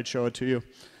 so I thought I'd show it to you.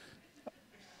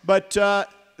 But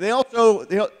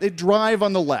they drive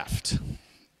on the left.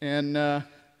 And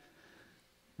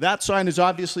that sign is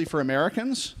obviously for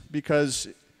Americans, because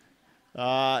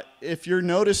if you're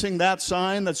noticing that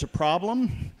sign, that's a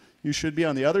problem. You should be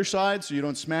on the other side so you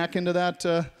don't smack into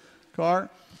that car.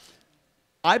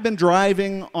 I've been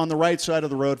driving on the right side of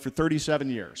the road for 37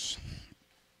 years.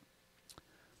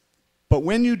 But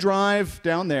when you drive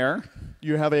down there,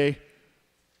 you have a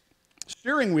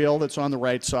steering wheel that's on the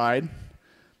right side,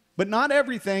 but not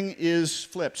everything is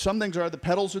flipped. Some things are, the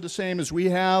pedals are the same as we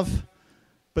have,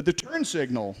 but the turn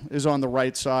signal is on the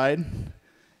right side.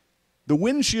 The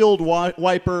windshield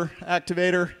wiper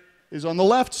activator is on the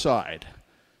left side.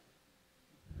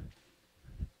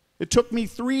 It took me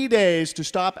 3 days to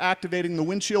stop activating the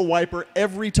windshield wiper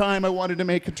every time I wanted to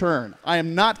make a turn. I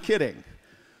am not kidding.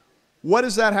 What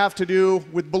does that have to do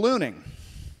with ballooning?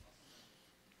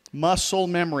 Muscle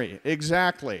memory,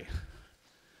 exactly.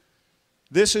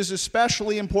 This is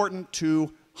especially important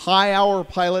to high-hour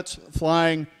pilots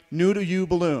flying new-to-you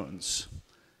balloons.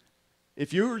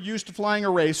 If you're used to flying a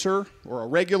racer or a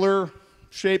regular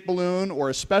shaped balloon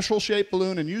or a special shaped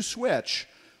balloon and you switch,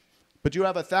 but you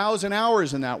have 1,000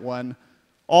 hours in that one,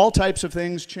 all types of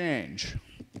things change.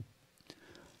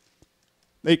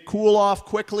 They cool off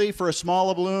quickly for a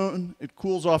small balloon. It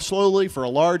cools off slowly for a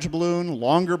large balloon.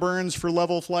 Longer burns for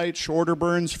level flight, shorter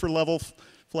burns for level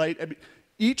flight. I mean,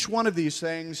 each one of these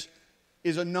things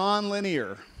is a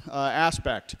nonlinear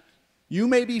aspect. You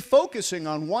may be focusing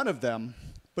on one of them,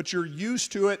 but you're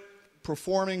used to it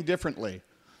performing differently.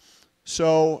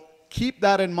 So keep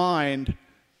that in mind,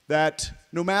 that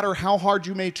no matter how hard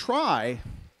you may try,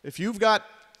 if you've got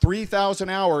 3,000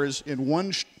 hours in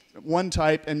one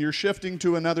type and you're shifting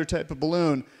to another type of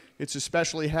balloon, it's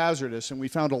especially hazardous. And we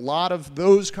found a lot of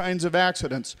those kinds of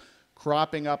accidents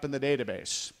cropping up in the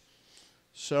database.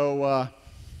 So,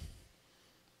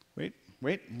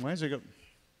 wait, why is it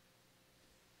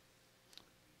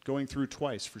going through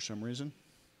twice for some reason?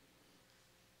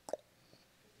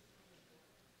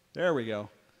 There we go.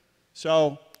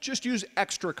 So just use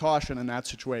extra caution in that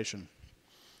situation.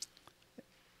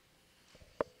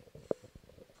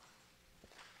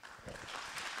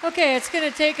 Okay, it's going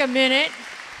to take a minute.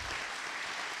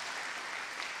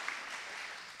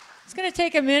 It's going to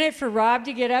take a minute for Rob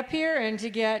to get up here and to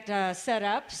get set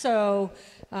up. So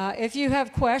if you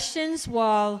have questions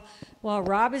while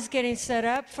Rob is getting set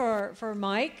up for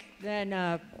Mike,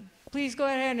 then please go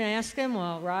ahead and ask them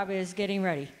while Rob is getting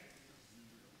ready.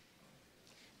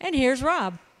 And here's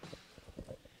Rob.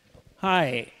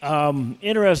 Hi.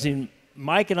 Interesting.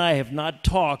 Mike and I have not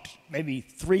talked maybe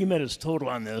 3 minutes total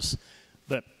on this,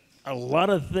 but a lot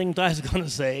of things I was going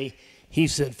to say, he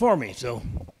said for me, so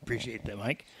appreciate that,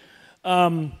 Mike.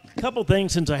 Couple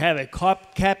things, since I have a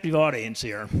captive audience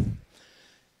here.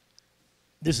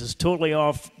 This is totally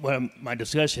off what my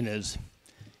discussion is.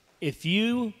 If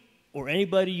you or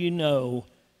anybody you know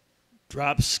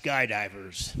drops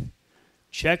skydivers,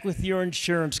 check with your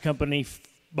insurance company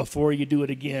before you do it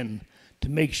again to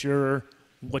make sure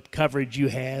what coverage you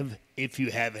have, if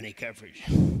you have any coverage.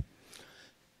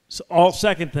 So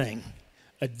second thing,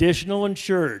 additional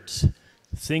insureds.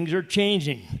 Things are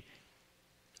changing.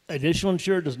 Additional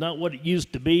insured is not what it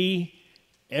used to be.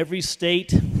 Every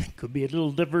state could be a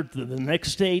little different than the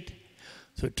next state.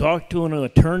 So talk to an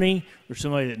attorney or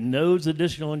somebody that knows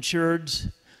additional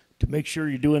insureds to make sure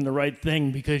you're doing the right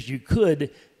thing, because you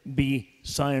could be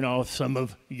signing off some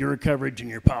of your coverage in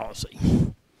your policy.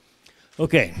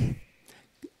 Okay.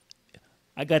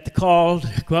 I got the call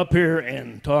to go up here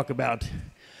and talk about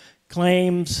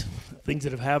claims, things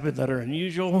that have happened that are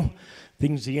unusual,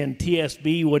 things the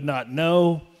NTSB would not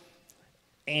know,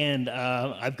 and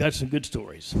I've got some good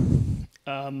stories.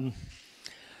 Probably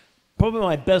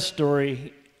my best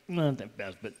story, not the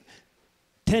best, but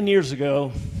 10 years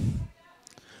ago,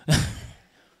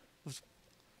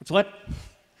 what?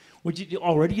 Would you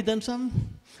already done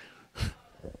something?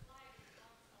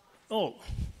 Oh,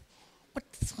 what?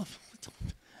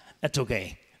 That's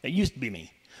okay. That used to be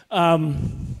me. About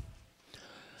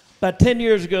 10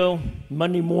 years ago,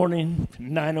 Monday morning,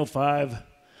 9:05,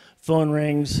 phone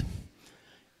rings.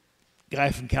 guy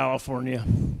from California,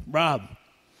 Rob,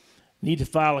 need to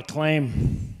file a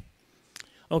claim.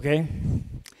 Okay, I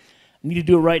need to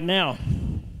do it right now.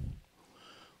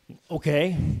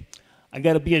 Okay, I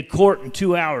got to be at court in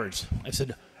 2 hours. I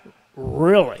said,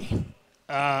 really?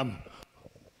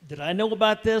 Did I know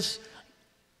about this?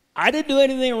 I didn't do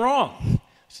anything wrong.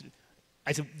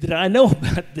 I said, did I know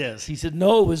about this? He said,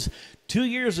 no, it was 2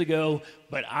 years ago,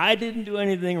 but I didn't do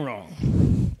anything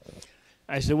wrong.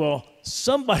 I said, well,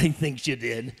 somebody thinks you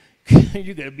did.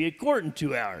 You're going to be at court in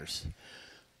 2 hours.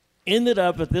 Ended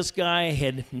up that this guy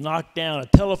had knocked down a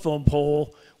telephone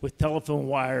pole with telephone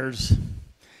wires,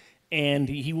 and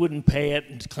he wouldn't pay it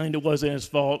and claimed it wasn't his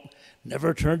fault.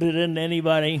 Never turned it in to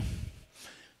anybody.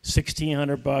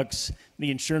 $1,600.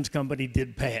 The insurance company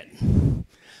did pay it.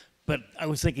 But I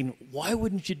was thinking, why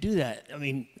wouldn't you do that? I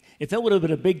mean, if that would have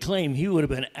been a big claim, he would have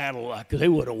been out of luck because they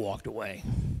would have walked away.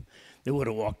 They would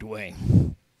have walked away.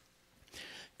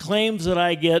 Claims that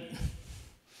I get,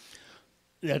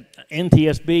 that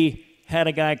NTSB had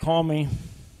a guy call me,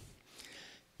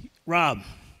 Rob, I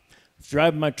was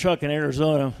driving my truck in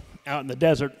Arizona out in the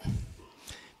desert,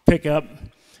 pick up,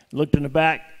 looked in the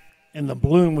back, and the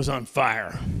balloon was on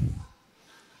fire.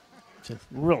 I said,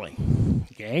 really?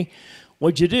 Okay.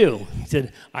 What'd you do? He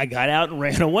said, I got out and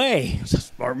ran away. It's a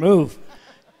smart move.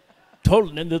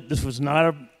 Told him that this was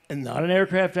not an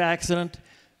aircraft accident,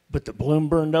 but the balloon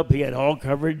burned up. He had all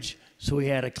coverage, so he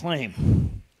had a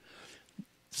claim.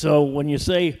 So when you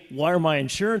say, why are my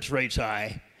insurance rates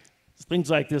high?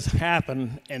 Things like this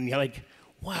happen, and you're like,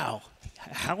 wow,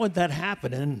 how would that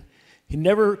happen? And he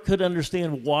never could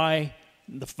understand why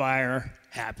the fire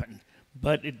happened,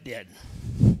 but it did.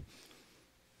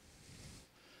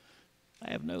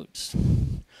 I have notes.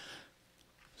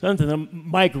 Something that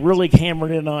Mike really hammered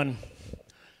in on,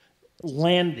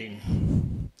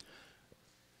 landing.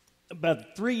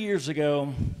 About 3 years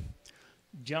ago,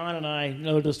 John and I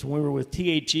noticed when we were with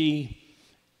THE,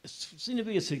 there seemed to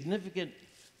be a significant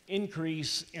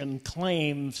increase in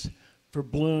claims for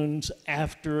balloons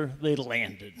after they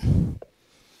landed.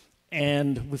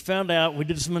 And we found out, we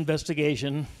did some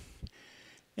investigation,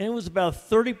 and it was about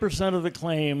 30% of the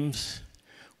claims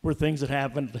were things that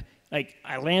happened, like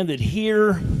I landed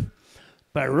here,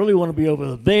 but I really want to be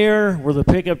over there where the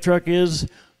pickup truck is,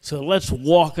 so let's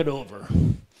walk it over.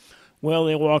 Well,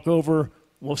 they walk over,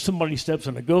 well, somebody steps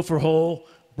in a gopher hole,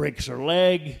 breaks their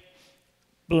leg,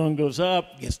 balloon goes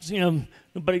up, gets,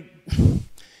 nobody,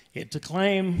 it's a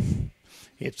claim.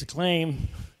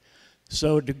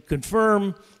 So to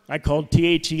confirm, I called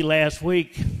THE last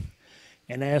week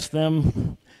and asked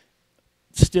them,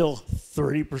 still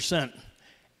 30%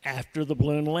 after the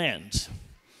balloon lands.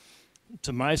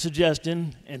 To my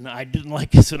suggestion, and I didn't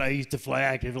like this when I used to fly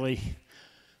actively,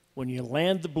 when you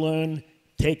land the balloon,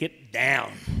 take it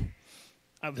down.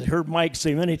 I've heard Mike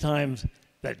say many times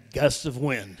that gust of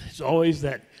wind. It's always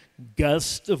that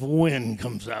gust of wind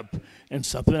comes up and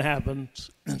something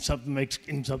happens and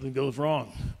something goes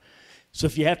wrong. So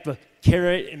if you have to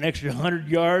carry it an extra 100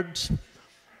 yards,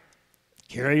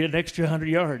 carry it an extra 100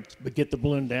 yards, but get the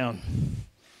balloon down.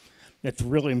 That's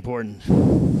really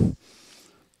important.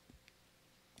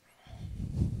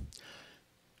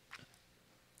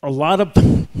 A lot of,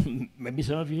 maybe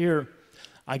some of you here,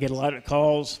 I get a lot of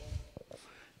calls.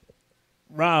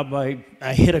 Rob,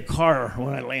 I hit a car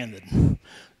when I landed.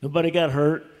 Nobody got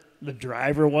hurt. The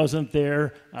driver wasn't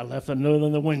there. I left a note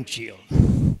on the windshield.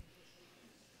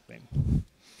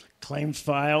 Claims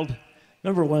filed.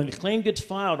 Remember, when a claim gets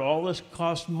filed, all this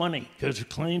costs money because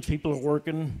claims people are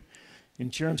working.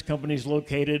 Insurance companies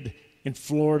located in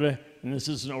Florida, and this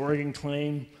is an Oregon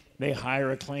claim. They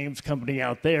hire a claims company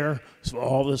out there, so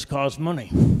all this costs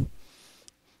money.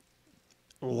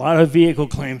 A lot of vehicle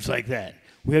claims like that.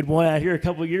 We had one out here a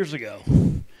couple of years ago.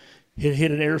 It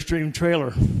hit an Airstream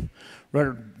trailer,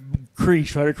 right,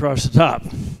 crease right across the top.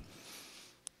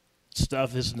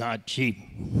 Stuff is not cheap.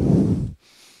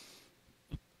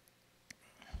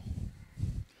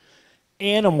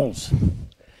 Animals.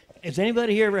 Has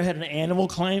anybody here ever had an animal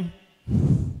claim?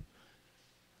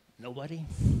 Nobody?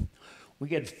 We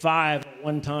get 5 at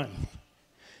one time.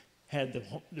 Had the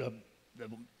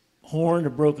horn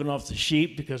broken off the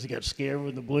sheep because they got scared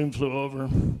when the balloon flew over.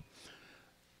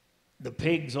 The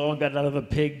pigs all got out of a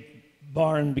pig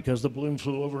barn because the balloon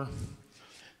flew over.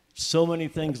 So many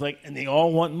things and they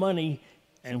all want money,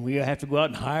 and we have to go out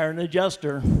and hire an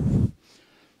adjuster.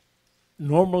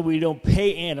 Normally we don't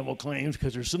pay animal claims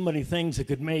because there's so many things that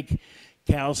could make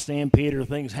cow stampede or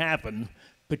things happen,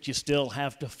 but you still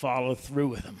have to follow through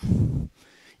with them.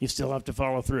 You still have to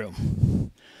follow through.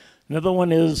 Another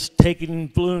one is taking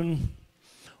balloon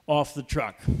off the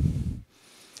truck.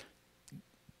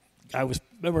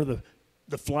 remember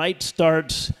the flight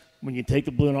starts when you take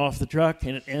the balloon off the truck,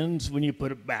 and it ends when you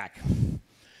put it back.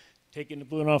 Taking the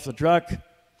balloon off the truck,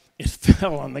 it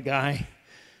fell on the guy,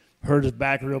 hurt his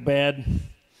back real bad.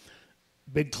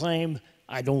 Big claim.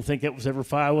 I don't think it was ever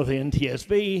filed with the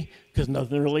NTSB because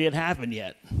nothing really had happened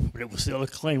yet, but it was still a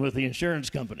claim with the insurance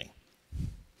company.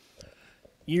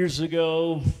 Years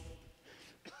ago,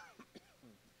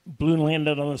 balloon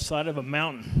landed on the side of a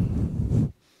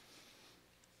mountain.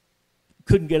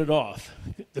 Couldn't get it off.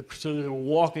 So they were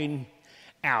walking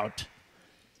out.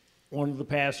 One of the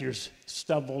passengers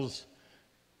stumbles,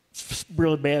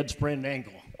 really bad sprained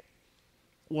ankle.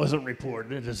 Wasn't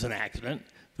reported as an accident,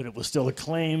 but it was still a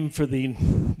claim for the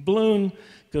balloon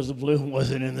because the balloon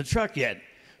wasn't in the truck yet.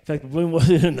 In fact, the balloon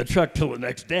wasn't in the truck till the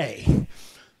next day.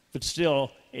 But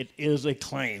still, it is a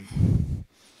claim.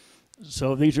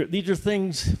 So these are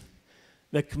things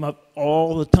that come up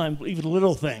all the time, even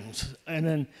little things. And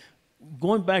then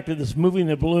going back to this moving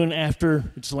the balloon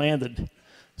after it's landed,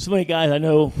 so many guys I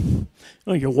know,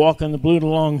 you're walking the balloon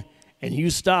along and you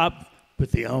stop,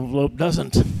 but the envelope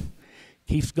doesn't.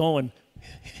 Keeps going.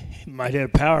 It might have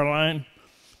a power line,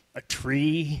 a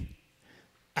tree,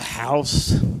 a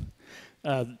house.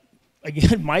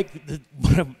 Again, Mike,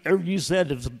 whatever you said,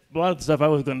 there's a lot of stuff I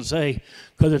was going to say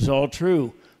because it's all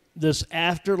true. This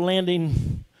after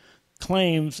landing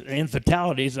claims and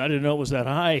fatalities, I didn't know it was that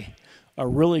high, are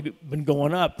really been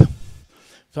going up.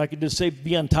 So I could just say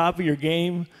be on top of your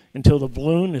game until the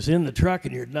balloon is in the truck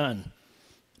and you're done.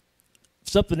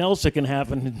 Something else that can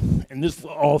happen, and this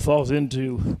all falls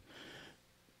into,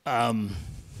 I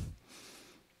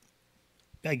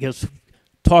guess,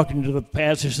 talking to the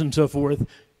passengers and so forth,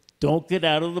 don't get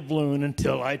out of the balloon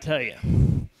until I tell you.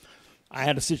 I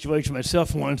had a situation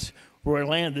myself once where I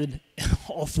landed,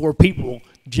 all 4 people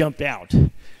jumped out. And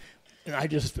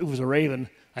it was a Raven.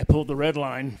 I pulled the red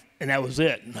line, and that was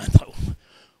it. And I thought,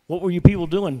 what were you people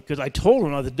doing? Because I told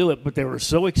them not to do it, but they were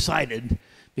so excited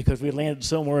because we landed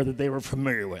somewhere that they were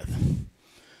familiar with.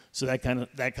 So that kind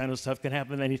of stuff can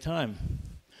happen anytime.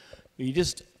 You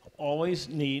just always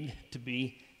need to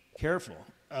be careful.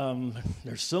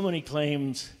 There's so many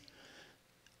claims.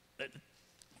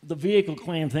 The vehicle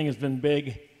claim thing has been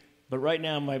big, but right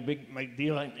now my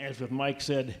deal, as with Mike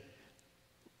said,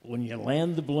 when you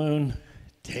land the balloon,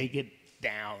 take it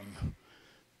down.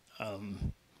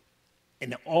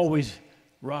 And always,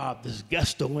 Rob, this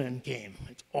gust of wind came.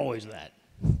 It's always that.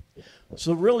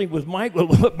 So really, with Mike,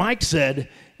 what Mike said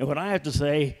and what I have to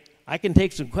say, I can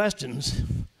take some questions,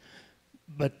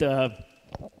 but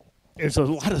there's a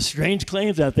lot of strange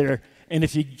claims out there. And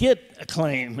if you get a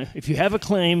claim, if you have a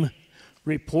claim,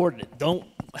 report it.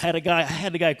 I had a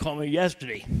guy call me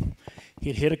yesterday.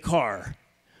 He'd hit a car,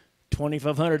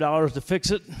 $2,500 to fix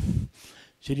it.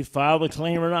 Should he file the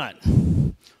claim or not?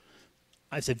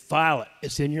 I said, file it.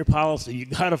 It's in your policy. You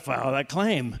got to file that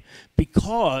claim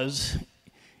because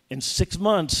in 6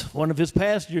 months, one of his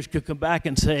passengers could come back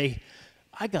and say,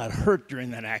 I got hurt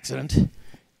during that accident.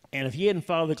 And if he hadn't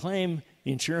filed the claim,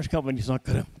 the insurance company's not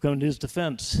going to come to his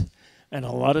defense. And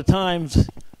a lot of times,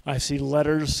 I see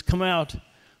letters come out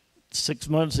 6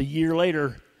 months, a year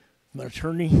later, my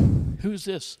attorney, who's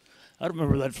this? I don't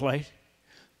remember that flight.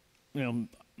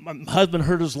 My husband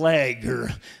hurt his leg,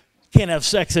 or can't have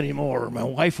sex anymore, or my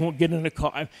wife won't get in a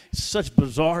car. It's such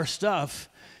bizarre stuff.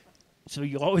 So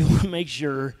you always want to make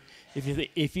sure, if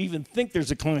you even think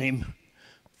there's a claim,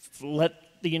 let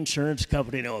the insurance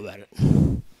company know about it.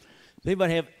 If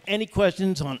anybody have any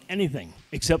questions on anything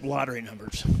except lottery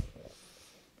numbers?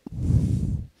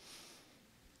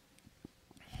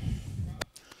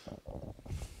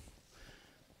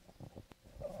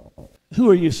 Who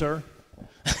are you, sir?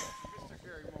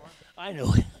 I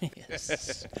know.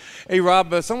 Yes. Hey,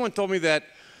 Rob, someone told me that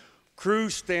crew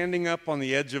standing up on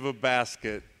the edge of a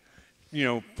basket,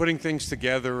 putting things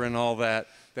together and all that,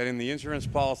 that in the insurance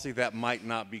policy that might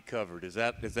not be covered. Is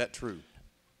that true?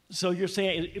 So you're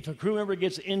saying if a crew member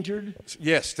gets injured?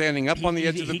 Yes, standing up on the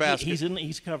edge of the basket.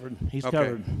 He's covered. He's okay.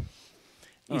 covered.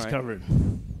 He's right. covered.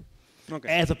 Okay.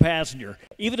 As a passenger,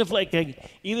 even if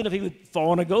he would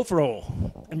fall in a gopher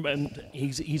hole, and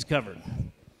he's covered.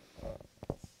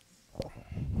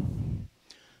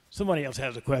 Somebody else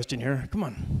has a question here. Come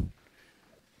on.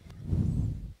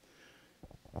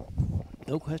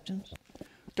 No questions?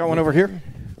 Got one over here.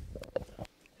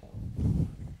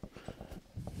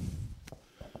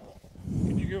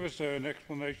 Can you give us an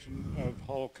explanation of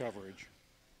hull coverage?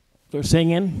 They're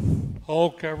saying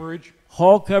Hull coverage?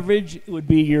 Hull coverage would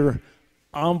be your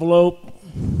envelope,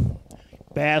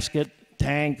 basket,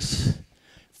 tanks,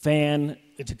 fan,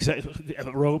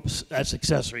 ropes, that's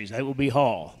accessories. That will be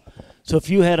hull. So if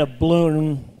you had a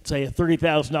balloon, say a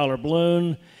 $30,000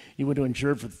 balloon, you would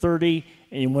insure it for 30,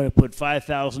 and you want to put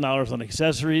 $5,000 on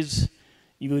accessories,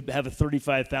 you would have a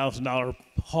 $35,000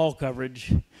 haul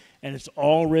coverage, and it's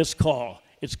all risk haul.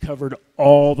 It's covered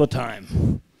all the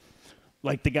time.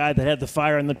 Like the guy that had the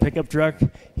fire in the pickup truck,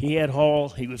 he had haul,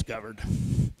 he was covered.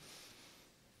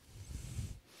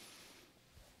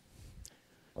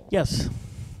 Yes.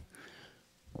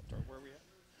 Where are we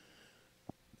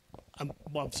at?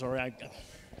 I'm sorry.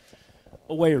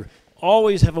 A waiver.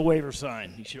 Always have a waiver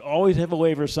signed. You should always have a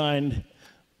waiver signed.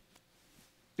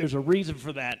 There's a reason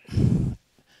for that.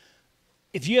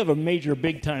 If you have a major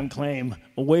big-time claim,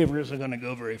 a waiver isn't going to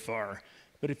go very far.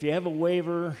 But if you have a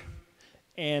waiver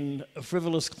and a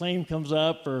frivolous claim comes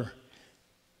up, or,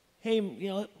 hey, you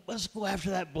know, let's go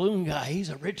after that balloon guy. He's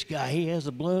a rich guy. He has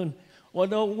a balloon. Well,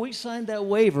 no, we signed that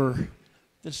waiver.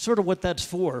 That's sort of what that's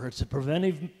for. It's a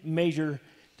preventive measure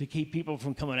to keep people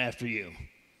from coming after you.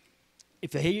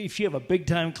 If you have a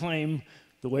big-time claim,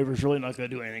 the waiver's really not going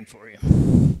to do anything for you.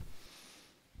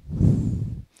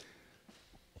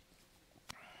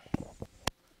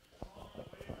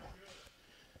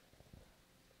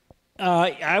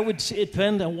 I would say it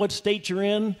depends on what state you're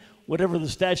in, whatever the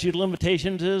statute of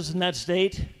limitations is in that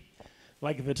state.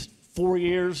 Like if it's 4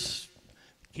 years,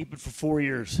 keep it for 4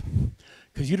 years.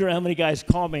 Because you don't know how many guys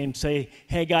call me and say,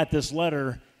 hey, I got this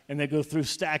letter, and they go through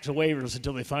stacks of waivers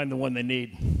until they find the one they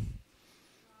need.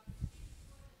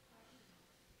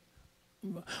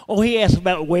 Oh, he asked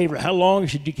about waiver. How long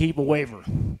should you keep a waiver?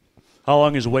 How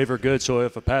long is a waiver good? So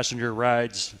if a passenger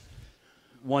rides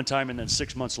one time and then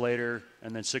 6 months later,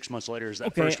 and then 6 months later, is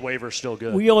that first waiver still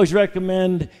good? We always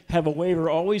recommend have a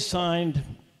waiver always signed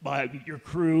by your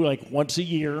crew like once a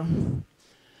year.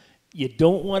 You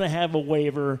don't want to have a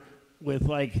waiver with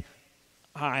like,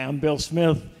 hi, I'm Bill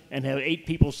Smith, and have 8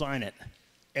 people sign it.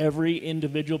 Every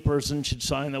individual person should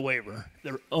sign the waiver,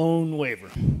 their own waiver.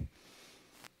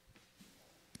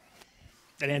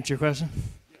 That answer your question?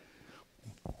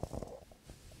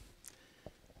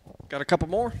 Got a couple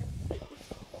more?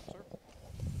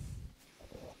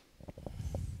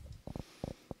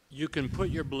 You can put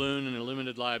your balloon in a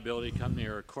limited liability company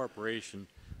or a corporation,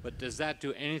 but does that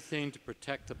do anything to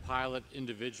protect the pilot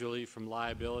individually from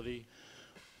liability?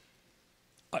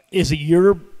 Is it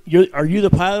are you the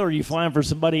pilot, or are you flying for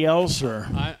somebody else, or?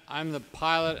 I'm the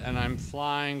pilot, and I'm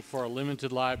flying for a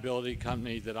limited liability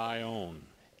company that I own.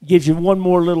 Gives you one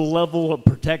more little level of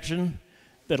protection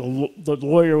that the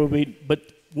lawyer will be, but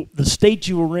the state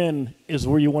you were in is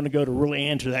where you want to go to really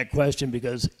answer that question,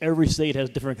 because every state has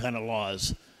different kind of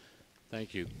laws.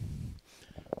 Thank you.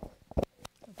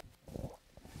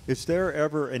 Is there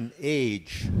ever an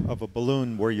age of a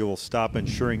balloon where you will stop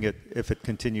insuring it if it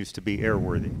continues to be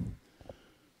airworthy?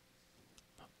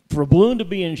 For a balloon to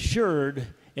be insured,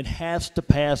 it has to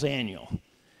pass annual.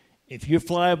 If you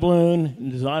fly a balloon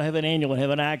and does not have an annual and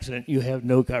have an accident, you have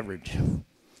no coverage.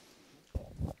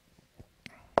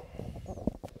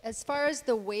 As far as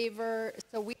the waiver,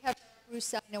 so we have crew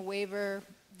sign a waiver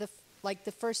like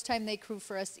the first time they crew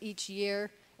for us each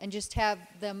year, and just have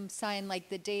them sign like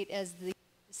the date as the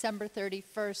December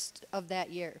 31st of that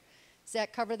year. Does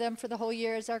that cover them for the whole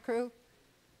year as our crew?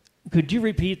 Could you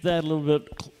repeat that a little bit?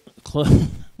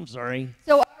 I'm sorry.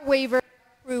 So our waiver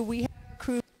crew, we have a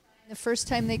crew the first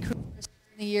time they crew for us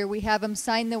in the year, we have them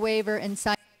sign the waiver and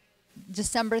sign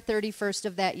December 31st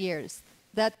of that year.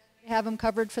 That have them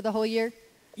covered for the whole year?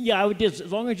 Yeah, I would just,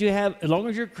 as long as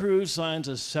your crew signs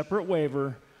a separate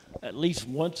waiver at least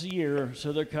once a year,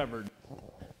 so they're covered,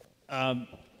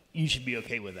 you should be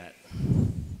okay with that.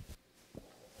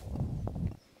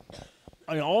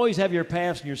 I mean, always have your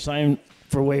passenger sign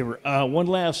for waiver. One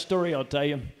last story I'll tell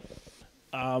you.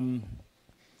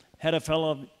 Had a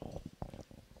fellow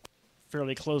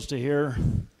fairly close to here,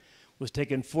 was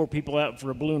taking 4 people out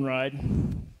for a balloon ride,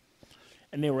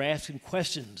 and they were asking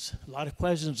questions, a lot of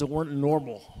questions that weren't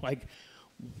normal, like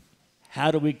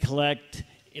how do we collect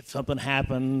if something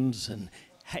happens, and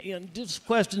just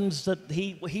questions that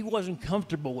he wasn't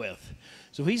comfortable with.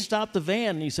 So he stopped the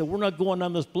van and he said, we're not going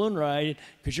on this balloon ride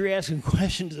because you're asking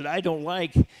questions that I don't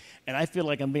like, and I feel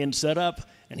like I'm being set up,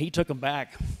 and he took them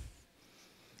back.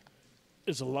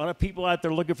 There's a lot of people out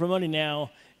there looking for money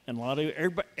now, and a lot of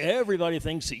everybody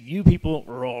thinks that you people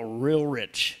are all real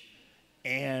rich,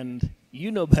 and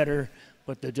you know better,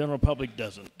 but the general public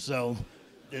doesn't. So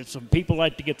there's some people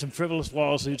like to get some frivolous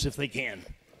lawsuits if they can.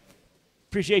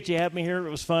 Appreciate you having me here. It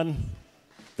was fun.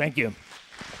 Thank you.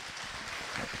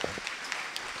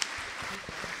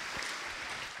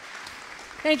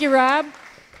 Thank you, Rob.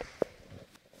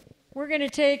 We're going to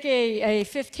take a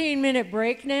 15-minute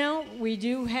break now. We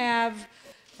do have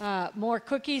More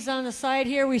cookies on the side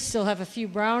here. We still have a few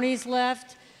brownies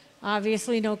left.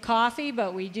 Obviously no coffee,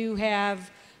 but we do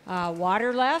have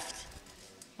water left.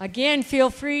 Again, feel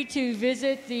free to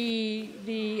visit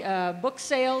the book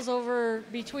sales over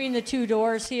between the two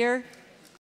doors here.